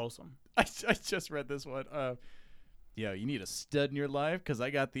matter how wholesome. I just read this one. Yeah, you need a stud in your life because I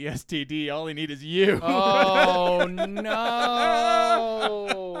got the STD. All I need is you. Oh no!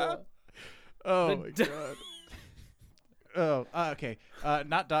 Oh my God. Oh, okay.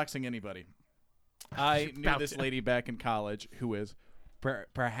 Not doxing anybody. I knew About this to. lady back in college who is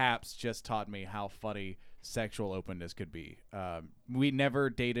perhaps just taught me how funny sexual openness could be. We never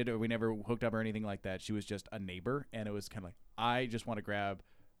dated or we never hooked up or anything like that. She was just a neighbor, and it was kind of like, I just want to grab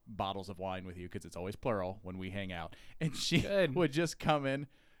bottles of wine with you because it's always plural when we hang out. And she Good. would just come in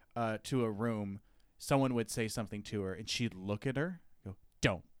to a room. Someone would say something to her, and she'd look at her, go,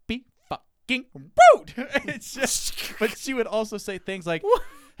 "Don't be fucking rude." It's just, but she would also say things like,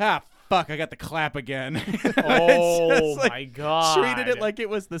 "Ah, fuck, I got the clap again." It's Oh just like, my god! treated it like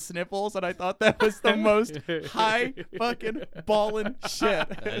it was the sniffles, and I thought that was the most high fucking ballin' shit.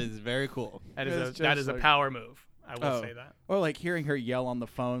 That is very cool. that it's is just a like- power move. I will Oh. say that. Or like hearing her yell on the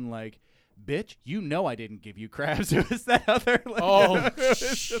phone, like, "Bitch, you know I didn't give you crabs." It was that other. Like, Oh, it was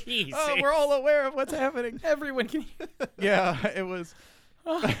just, Jesus. oh, we're all aware of what's happening. Everyone can. Yeah, it was.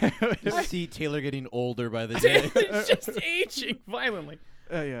 Just see Taylor getting older by the day. It's just aging violently.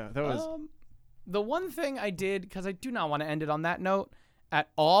 Yeah, that was. The one thing I did, because I do not want to end it on that note at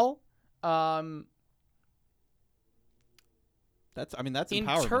all. That's In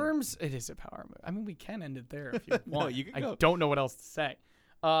empowerment. terms, it is a power move. I mean, we can end it there if you No, want. you can I go. don't know what else to say.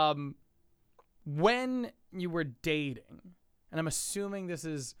 When you were dating, and I'm assuming this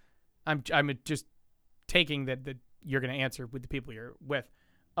is, I'm just taking that you're going to answer with the people you're with.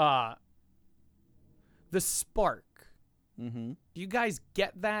 The spark. Mm-hmm. Do you guys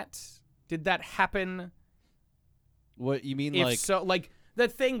get that? Did that happen? What you mean, If like? so, like the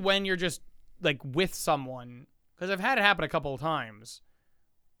thing when you're just like with someone, because I've had it happen a couple of times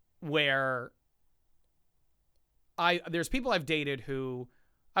where there's people I've dated who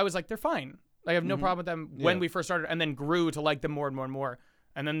I was like, they're fine. I have no problem with them when Yeah. we first started, and then grew to like them more and more and more.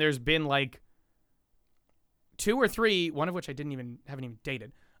 And then there's been like 2 or 3, one of which I haven't even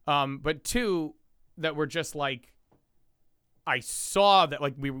dated. But 2 that were just like, I saw that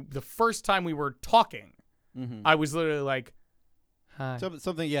like the first time we were talking, Mhm. I was literally like, hi.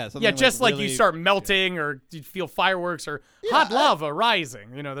 Something, yeah. Something Yeah, just like really, you start melting or you feel fireworks or hot lava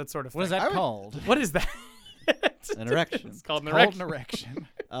rising, that sort of thing. What is that called? What is that? An erection. It's called an Called erection.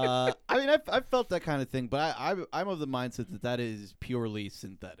 an erection. I mean, I've felt that kind of thing, but I'm of the mindset that is purely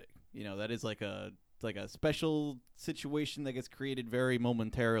synthetic. That is like a special situation that gets created very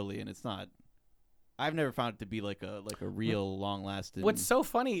momentarily, and it's not. I've never found it to be like a real long lasting. What's so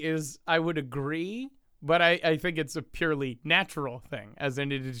funny is I would agree, but I think it's a purely natural thing, as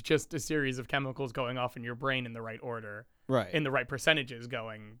in it is just a series of chemicals going off in your brain in the right order, right? in the right percentages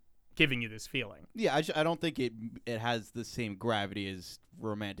going giving you this feeling. Yeah, I don't think it has the same gravity as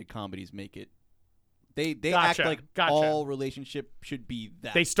romantic comedies make it. They act Gotcha, like gotcha. all relationship should be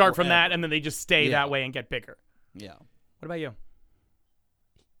that. They start from that forever. and then they just stay Yeah. that way and get bigger. Yeah. What about you?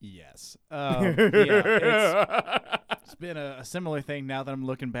 Yes. Yeah, it's been a similar thing now that I'm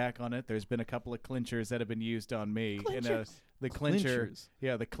looking back on it. There's been a couple of clinchers that have been used on me. The clincher, Clinchers.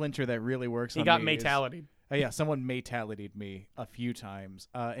 yeah, the clincher that really works He on got me is- matality. yeah, someone matality'd me a few times,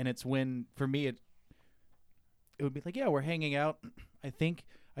 and it's when for me it would be like, yeah, we're hanging out. I think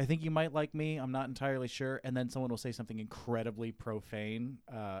you might like me. I'm not entirely sure, and then someone will say something incredibly profane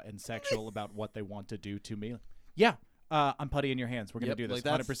and sexual about what they want to do to me. Yeah, I'm putty in your hands. We're gonna Yep, do this like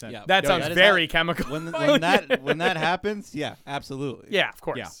that's- 100%. yeah. That Yeah, sounds that is very how- chemical. When that happens, yeah, absolutely. Yeah, of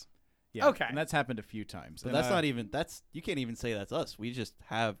course. Yeah. Yeah, Okay. and that's happened a few times. But And, that's not even you can't even say that's us. We just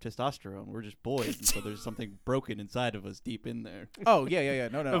have testosterone. We're just boys, and so there's something broken inside of us deep in there. Oh yeah.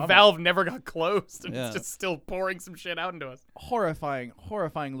 No. The I'm a valve never got closed, and Yeah. it's just still pouring some shit out into us. horrifying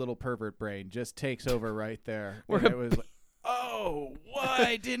little pervert brain just takes over right there. We're And a- it was like, oh, what?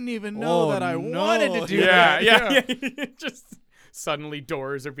 I didn't even know Oh, that I no. wanted to do Yeah, that. yeah. Just suddenly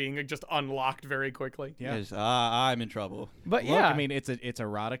doors are being just unlocked very quickly. Yeah. Just, I'm in trouble. But Look, yeah, I mean, it's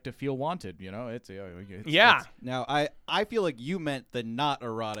erotic to feel wanted. You know, it's yeah. Now, I feel like you meant the not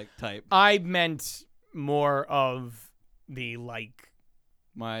erotic type. I meant more of the like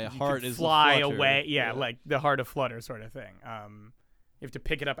My you heart could is fly a flutter. away. Yeah, like the heart of flutter sort of thing. You have to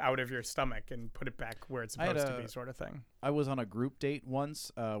pick it up out of your stomach and put it back where it's I had supposed to a- be, sort of thing. I was on a group date once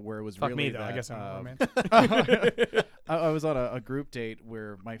where it was Fuck really me though. that, I guess I'm a I romantic. was on a group date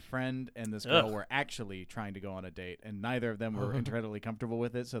where my friend and this girl Ugh. were actually trying to go on a date, and neither of them were entirely comfortable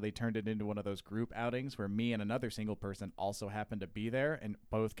with it, so they turned it into one of those group outings where me and another single person also happened to be there, and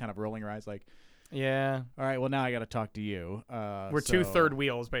both kind of rolling our eyes like, Yeah, all right, well, now I got to talk to you. we're two third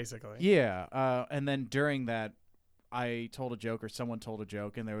wheels basically. Yeah, and then during that, I told a joke or someone told a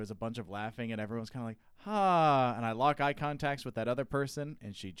joke, and there was a bunch of laughing, and everyone's kind of like, ha, and I lock eye contacts with that other person,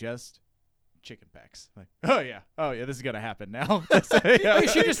 and she just chicken pecks. Like, oh yeah, this is gonna happen now. Wait,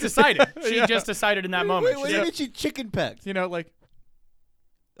 she just decided. She Yeah. just decided in that moment. Wait, She what do you said- mean she chicken pecked? You know, like,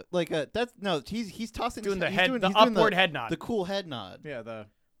 That's no. He's tossing doing the he's head, doing, the he's doing upward head nod. the cool head nod. yeah,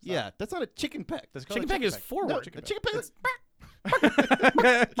 Yeah, that's not a chicken peck. That's called Chicken a peck is No, forward. a chicken peck. is-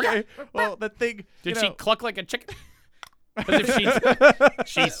 okay. Well, the thing. Did you she know, cluck like a chicken? As if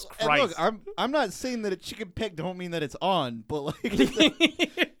she's Jesus And Christ. look, I'm not saying that a chicken peck don't mean that it's on, but like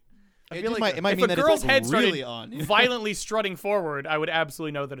I it feel just like might if mean a that girl's it's head like really started on. violently strutting forward, I would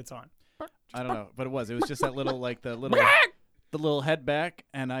absolutely know that it's on. I don't know, but it was just that little like the little head back,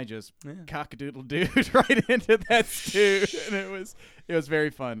 and I just cock-a-doodle dude right into that stew, and it was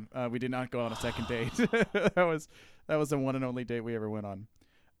very fun. We did not go on a second date. that was the one and only date we ever went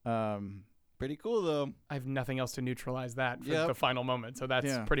on. Pretty cool though. I have nothing else to neutralize that for Yep. the final moment, so that's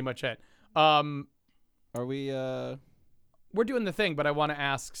Yeah. pretty much it. Are we? We're doing the thing, but I want to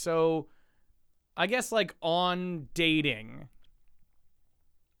ask. So, I guess like on dating,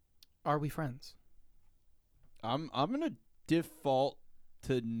 are we friends? I'm gonna default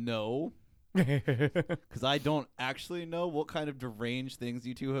to no because I don't actually know what kind of deranged things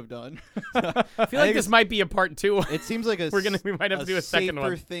you two have done. I feel like this might be a part two. It seems like We might have to do a second safer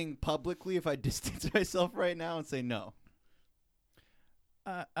one. thing publicly if I distance myself right now and say no.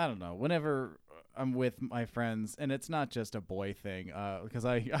 I don't know. Whenever I'm with my friends, and it's not just a boy thing, because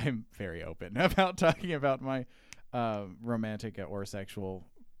I'm very open about talking about my romantic or sexual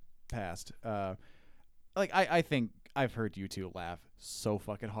past. Like I think I've heard you two laugh so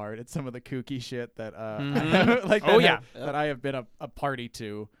fucking hard at some of the kooky shit that Mhm. like Oh, that yeah. that I have been a party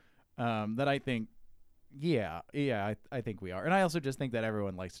to. That I think. Yeah, I think we are. And I also just think that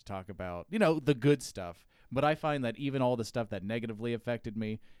everyone likes to talk about, the good stuff. But I find that even all the stuff that negatively affected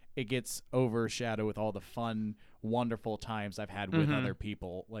me, it gets overshadowed with all the fun, wonderful times I've had with Mhm. other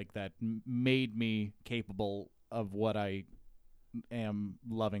people, like that made me capable of what I am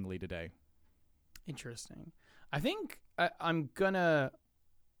lovingly today. Interesting. I think I'm gonna.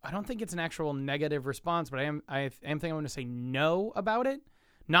 I don't think it's an actual negative response, but I am thinking I'm gonna say no about it.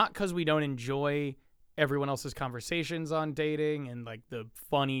 Not because we don't enjoy everyone else's conversations on dating and like the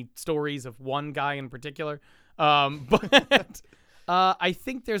funny stories of one guy in particular, but I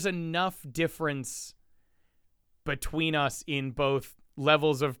think there's enough difference between us in both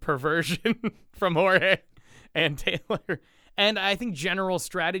levels of perversion from Jorge and Taylor, and I think general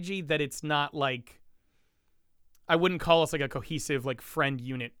strategy that it's not like. I wouldn't call us like a cohesive like friend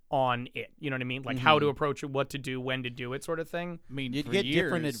unit on it. You know what I mean? Like how to approach it, what to do, when to do it, sort of thing. I mean, You'd for get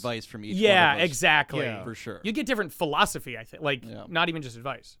different years- advice from each Yeah, one of us, exactly. Yeah. for sure. You get different philosophy, I think. Like Yeah. not even just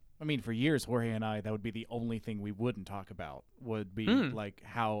advice. I mean, for years, Jorge and I, that would be the only thing we wouldn't talk about. Would be like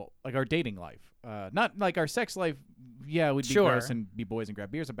our dating life, not like our sex life. Yeah, we'd be gross and be boys and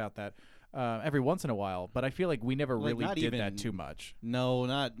grab beers about that every once in a while. But I feel like we never Like, really not did even- that too much. No,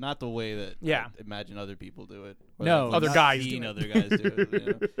 not the way that Yeah. I imagine other people do it. Or No, that Other I've guys seen do it. other guys do it.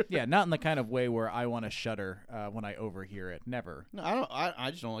 You know? Yeah, not in the kind of way where I want to shudder when I overhear it. Never. No, I don't. I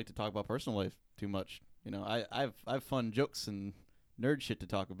just don't like to talk about personal life too much. You know, I have fun jokes and nerd shit to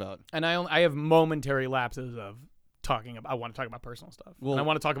talk about. And I have momentary lapses of talking about. I want to talk about personal stuff. Well- and I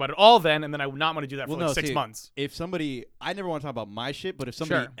want to talk about it all then, and then I would not want to do that for Well, like no, 6 see, months. If somebody, I never want to talk about my shit, but if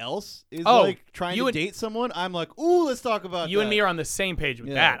somebody Sure. else is Oh, like trying you to and- date someone, I'm like, ooh, let's talk about You that. and me are on the same page with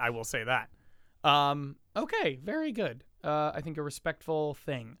Yeah. that. I will say that. Okay, very good. I think a respectful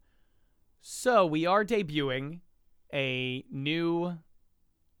thing. So we are debuting a new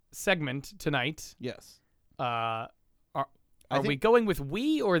segment tonight. Yes. Are we going with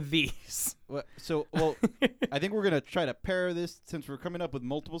we or these? Well, I think we're gonna try to pair this since we're coming up with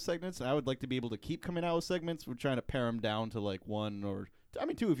multiple segments. And I would like to be able to keep coming out with segments. We're trying to pair them down to like one or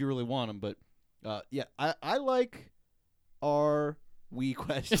two if you really want them. But yeah, I like our we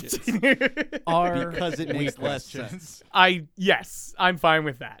questions because it makes less sense. Yes, I'm fine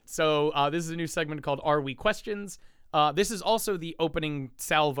with that. So this is a new segment called Are We Questions? This is also the opening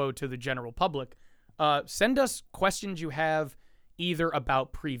salvo to the general public. Send us questions you have either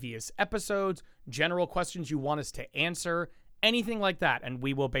about previous episodes, general questions you want us to answer, anything like that, and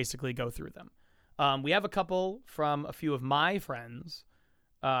we will basically go through them. We have a couple from a few of my friends,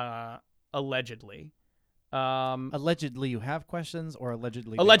 allegedly. Allegedly, you have questions, or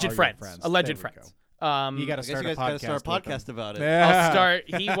allegedly Alleged they are your friends. friends. Alleged There we friends. go. You got to I guess start you a guys gotta podcast. start a with them. podcast about it. Yeah. I'll start.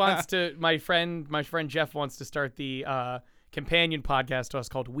 He wants to. My friend Jeff wants to start the companion podcast to us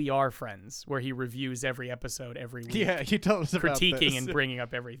called We Are Friends, where he reviews every episode every week, Yeah, you told us about critiquing this. and bringing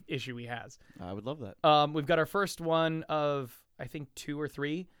up every issue he has. I would love that. We've got our first one of I think 2 or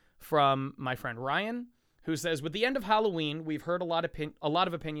 3 from my friend Ryan, who says, "With the end of Halloween, we've heard a lot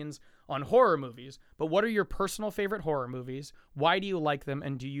of opinions on horror movies, but what are your personal favorite horror movies? Why do you like them,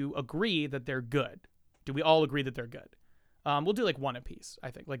 and do you agree that they're good? Do we all agree that they're good?" We'll do like one apiece,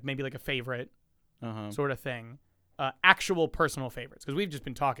 I think, like maybe like a favorite sort of thing. Actual personal favorites, because we've just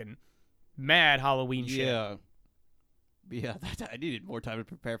been talking mad Halloween shit. Yeah. I needed more time to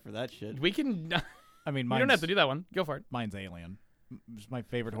prepare for that shit. We can. I mean, You don't have to do that one. Go for it. Mine's Alien. It's my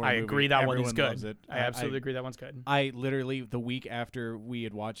favorite horror I movie. agree that one is Everyone good. loves it. I absolutely agree that one's good. I literally, the week after we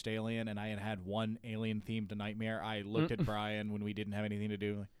had watched Alien and I had had one Alien-themed nightmare, I looked at Brian when we didn't have anything to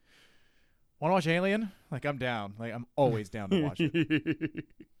do. Like, want to watch Alien? Like, I'm down. Like, I'm always down to watch it.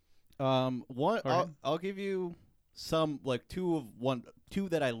 One, All right. I'll give you some like two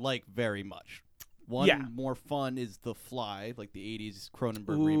that I like very much. One Yeah. more fun is The Fly, like the '80s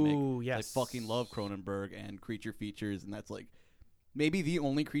Cronenberg Ooh, remake. yes. I fucking love Cronenberg and creature features, and that's like maybe the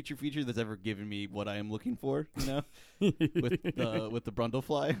only creature feature that's ever given me what I am looking for. You know, with the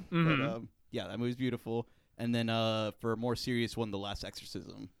Brundlefly. Mhm. But yeah, that movie's beautiful. And then for a more serious one, The Last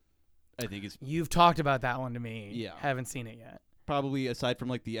Exorcism, I think is You've talked about that one to me. Yeah. Haven't seen it yet. probably, aside from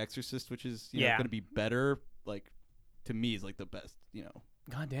like The Exorcist, which is Yeah. going to be better. Like to me, is like the best.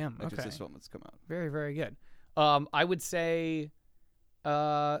 God damn. Okay. Exorcist film that's come out. Very, very good. I would say,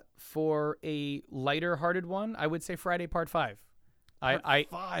 for a lighter-hearted one, I would say Friday Part 5. I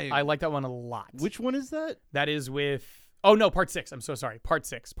Five. like that one a lot. Which one is that? That is with. Oh no, Part 6. I'm so sorry. Part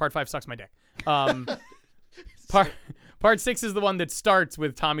 6. Part 5 sucks my dick. Part 6 is the one that starts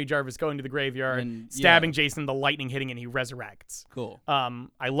with Tommy Jarvis going to the graveyard, And, stabbing yeah. Jason, the lightning hitting, and he resurrects. Cool.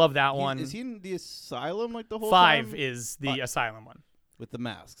 I love that one. Is he in the asylum like the whole 5 time? is the asylum one. With the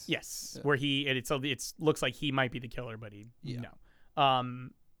masks. Yes, Yeah. where it looks like he might be the killer, but Yeah. no.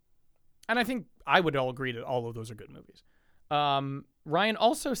 And I think I would all agree that all of those are good movies. Ryan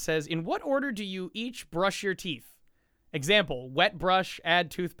also says, in what order do you each brush your teeth? Example: wet brush,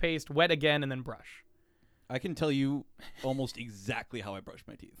 add toothpaste, wet again, and then brush. I can tell you almost exactly how I brush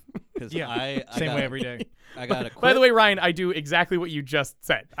my teeth. Because Yeah. I Same got, way every day. I got a quip. By the way, Ryan, I do exactly what you just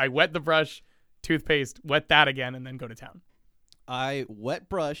said. I wet the brush, toothpaste, wet that again, and then go to town. I wet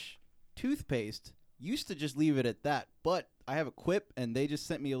brush, toothpaste, used to just leave it at that, but I have a quip, and they just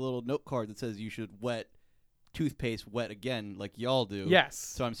sent me a little note card that says you should wet toothpaste wet again like y'all do. Yes.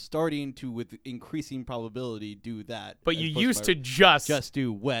 So I'm starting to, with increasing probability, do that. But as you opposed used my- to just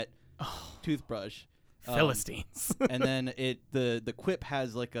do wet toothbrush. Philistines. And then the quip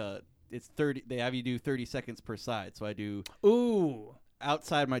has like it's 30. They have you do 30 seconds per side. So I do Ooh.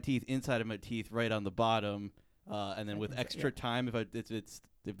 outside my teeth, inside of my teeth, right on the bottom. And then with extra time,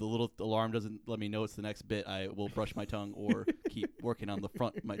 if the little alarm doesn't let me know it's the next bit, I will brush my tongue or keep working on the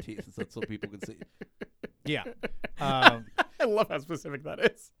front of my teeth so people can see. Yeah. I love how specific that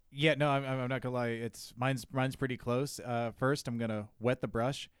is. Yeah, no, I'm not gonna lie. It's mine's pretty close. First, I'm gonna wet the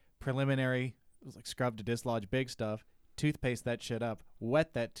brush. Preliminary, it was like scrub to dislodge big stuff. Toothpaste that shit up.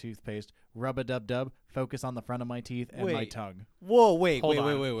 Wet that toothpaste. Rub a dub dub. Focus on the front of my teeth and my Wait. tongue. Whoa, wait.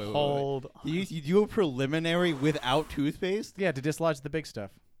 Hold You do a preliminary without toothpaste? Yeah, to dislodge the big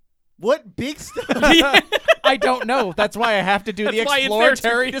stuff. What big stuff? I don't know. That's why I have to do the That's why it's there to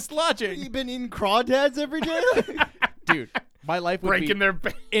exploratory be- dislodging. You've been eating crawdads every day? Dude, my life would Breaking be their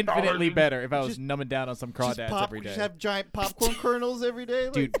infinitely better if I was Just- numbing down on some Just crawdads every day. Just have giant popcorn kernels every day?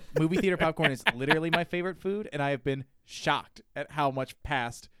 Like, Dude, movie theater popcorn is literally my favorite food, and I have been shocked at how much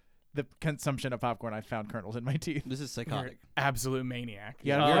past the consumption of popcorn I've found kernels in my teeth. this is psychotic. Absolute maniac.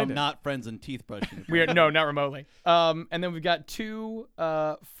 Yeah, We are Right. not friends in teeth brushing. We are no, not remotely. And then we've got 2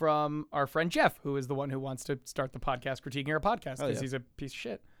 from our friend Jeff, who is the one who wants to start the podcast critiquing our podcast because yeah. he's a piece of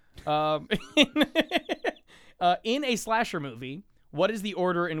shit. In a slasher movie, what is the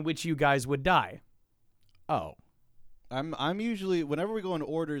order in which you guys would die? Oh. I'm usually, whenever we go in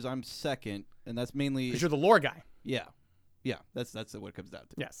orders, I'm second, and that's mainly Because you're the lore guy. yeah. That's what it comes down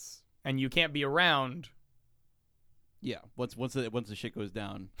to. Yes. And you can't be around. Yeah, once the shit goes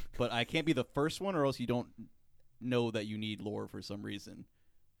down, but I can't be the first one, or else you don't know that you need lore for some reason.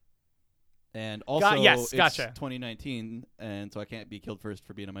 And also, yes, it's gotcha. 2019, and so I can't be killed first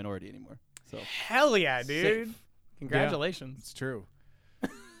for being a minority anymore. So Hell yeah, dude. Safe. Congratulations. It's true.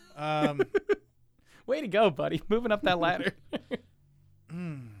 Way to go, buddy. Moving up that ladder.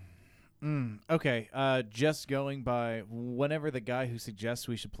 Okay, just going by whenever the guy who suggests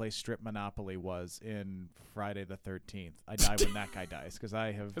we should play Strip Monopoly was in Friday the 13th. I die when that guy dies because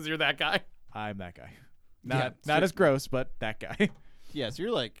Because you're that guy. I'm that guy. Yeah, Not as gross, but that guy. yeah, so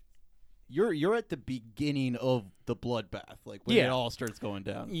you're like, you're at the beginning of the bloodbath, like when it Yeah. all starts going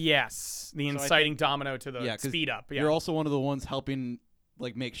down. Yes. The So I inciting domino to the Yeah, 'cause speed up. Yeah. You're also one of the ones helping,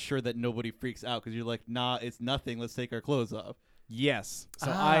 like, make sure that nobody freaks out because you're like, nah, it's nothing. Let's take our clothes off. Yes.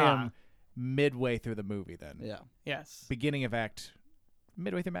 So I am Ah. midway through the movie then. Yeah. Yes. Beginning of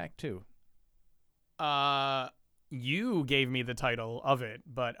midway through Act 2. You gave me the title of it,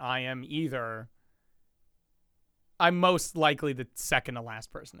 but I'm most likely the second to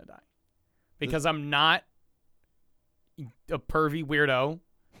last person to die. Because I'm not a pervy weirdo.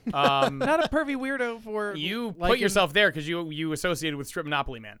 Not a pervy weirdo for You like put in- yourself there because you associated with Strip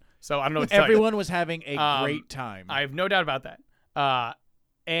Monopoly Man. So I don't know what to tell you. Everyone was having a great time. I have no doubt about that.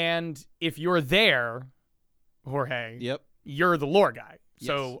 And if you're there, Jorge, Yep. you're the lore guy.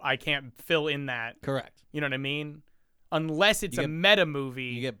 So Yes. I can't fill in that. Correct. You know what I mean? Unless it's You a get- meta movie,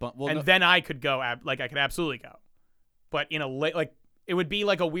 You get bumped. Well, and no, then I could go. I could absolutely go. But in a like, it would be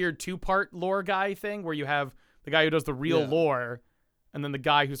like a weird 2-part lore guy thing where you have the guy who does the real Yeah. lore, and then the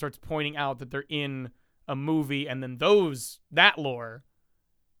guy who starts pointing out that they're in a movie, and then that lore,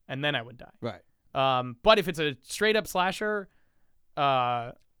 and then I would die. right. But if it's a straight up slasher,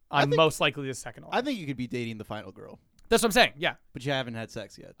 I'm think- most likely the second one. I think you could be dating the final girl, That's what I'm saying. Yeah, but you haven't had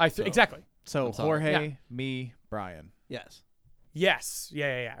sex yet. so- exactly. so I'm sorry. Jorge, Yeah. me, Brian. Yes. Yes.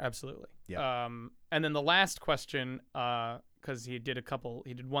 Yeah. Absolutely. Yeah. And then the last question, because he did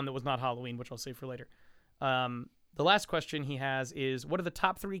one that was not Halloween, which I'll save for later. The last question he has is, what are the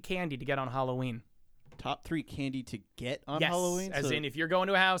top 3 candy to get on Halloween? Top 3 candy to get on yes. Halloween. As So- in, if you're going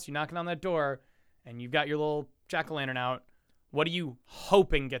to a house, you're knocking on that door, and you've got your little jack-o'-lantern out, what are you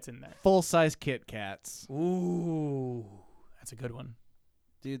hoping gets in there? Full size Kit Kats. Ooh, that's a good one.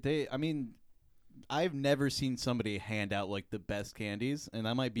 dude, I've never seen somebody hand out like the best candies, and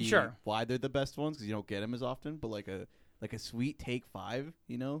that might be Sure. why they're the best ones because you don't get them as often. But like a sweet Take 5,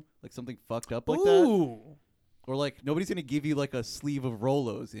 like something fucked up like that, Ooh. or like nobody's gonna give you like a sleeve of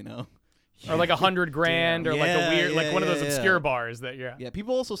Rolos, Or like $100 grand, or like a Yeah, weird, like yeah, one of those yeah, obscure yeah. bars that Yeah,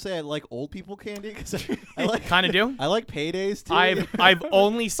 people also say I like old people candy because I like kind of do. I like paydays too. I've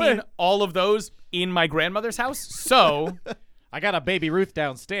only seen all of those in my grandmother's house, so I got a Baby Ruth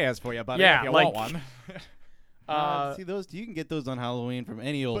downstairs for you, buddy. Yeah, if you like- want one. see those. You can get those on Halloween from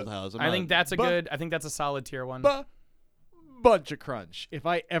any old house. I think that's but- I think that's a solid tier one. Bunch of Crunch. If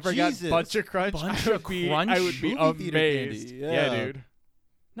I ever Jesus. got Bunch of Crunch, Bunch I of would be, Crunch? I would be Movie theater amazed. candy, Yeah, yeah. dude.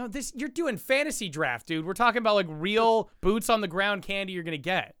 No, you're doing fantasy draft, dude. We're talking about like real boots on the ground candy you're gonna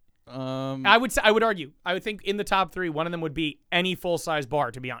get. I would argue. I would think in the top 3, one of them would be any full size bar.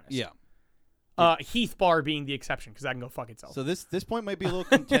 To be honest, yeah. Heath bar being the exception because that can go fuck itself. So this point might be a little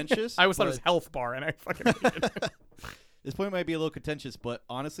contentious. I always thought it but- was Health bar, and I fucking hated it. This point might be a little contentious, but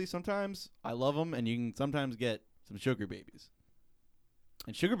honestly, sometimes I love them, and you can sometimes get some sugar babies.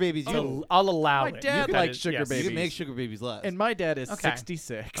 And sugar babies, I'll allow My it. dad You likes gotta- sugar yes. you babies. can make sugar babies last. And my dad is Okay.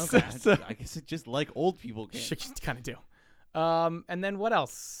 66. Okay. So- I guess it's just like old people can. Kind of do. And then what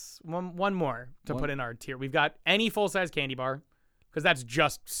else? One more to put in our tier. We've got any full-size candy bar, because that's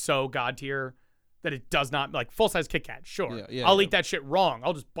just so god tier that it does not, like, full-size Kit Kat, sure. Yeah, I'll eat that shit wrong.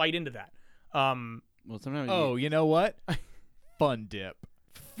 I'll just bite into that. Well, sometimes oh, you know what? Fun dip.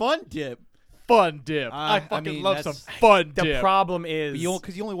 Fun dip. Fun dip. I I fucking mean, love some that's- fun The dip. problem is,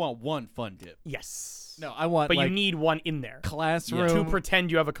 Because you only want one fun dip. yes. No, I want But like you need one in there classroom. to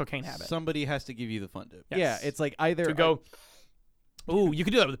pretend you have a cocaine habit. Somebody has to give you the fun dip. Yes. Yeah, it's like either to go. Ooh, you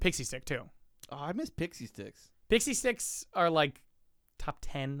could do that with a pixie stick too. Oh, I miss Pixie Sticks. Pixie sticks are like top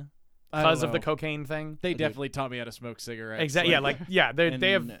 10 I don't because of the know. cocaine thing. They definitely taught me how to smoke cigarettes. Exactly. Yeah, they're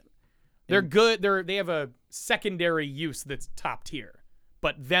good. They have a secondary use that's top tier,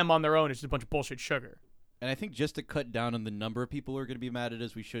 but them on their own is just a bunch of bullshit sugar. And I think just to cut down on the number of people who are going to be mad at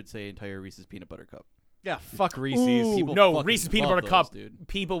us, we should say entire Reese's Peanut Butter Cup. Yeah, fuck Reese's. Ooh, People no, fucking Reese's Peanut love Butter Cup. those, dude.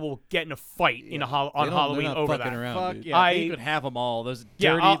 People will get in a fight on They're Halloween not over fucking that. around, Fuck dude. yeah, I- you could have them all. Those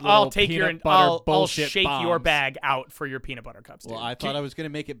Yeah, dirty I'll little take your peanut butter I'll bullshit shake your bombs. bag out for your peanut butter cups. Well, dude. I thought I was going to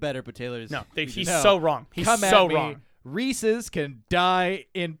make it better, but Taylor's... No, he's No. so wrong. He's Come so at me. wrong. Reese's can die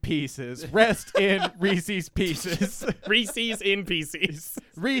in pieces. Rest in Reese's pieces. Reese's in pieces.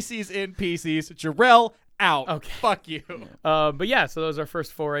 Reese's in pieces. Jarrell out. Okay. Fuck you. But yeah, so those are our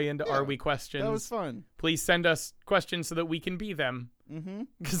first foray into Are We questions. That was fun. Please send us questions so that we can be them. Mm-hmm.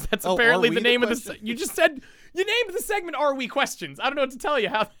 Because that's Oh, apparently are we the the name of the. question? You just said you named the segment "Are We Questions." I don't know what to tell you.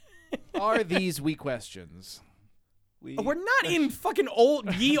 How Are these we questions? we're not in fucking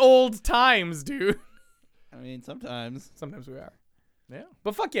ye old times, dude. I mean, sometimes. Sometimes we are, Yeah.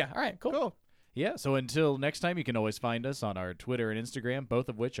 but fuck yeah. All right, cool. Cool. Yeah, so until next time, you can always find us on our Twitter and Instagram, both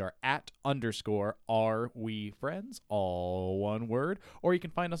of which are @_Are_We_Friends, all one word, or you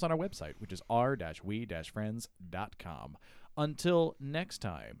can find us on our website, which is r-we-friends.com. Until next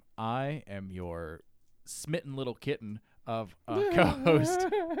time, I am your smitten little kitten of co-host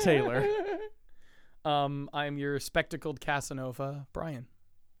Taylor. I'm your spectacled Casanova, Brian.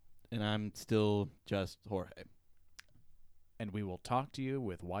 And I'm still just Jorge. And we will talk to you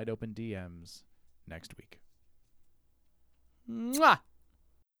with wide open DMs next week. Mwah!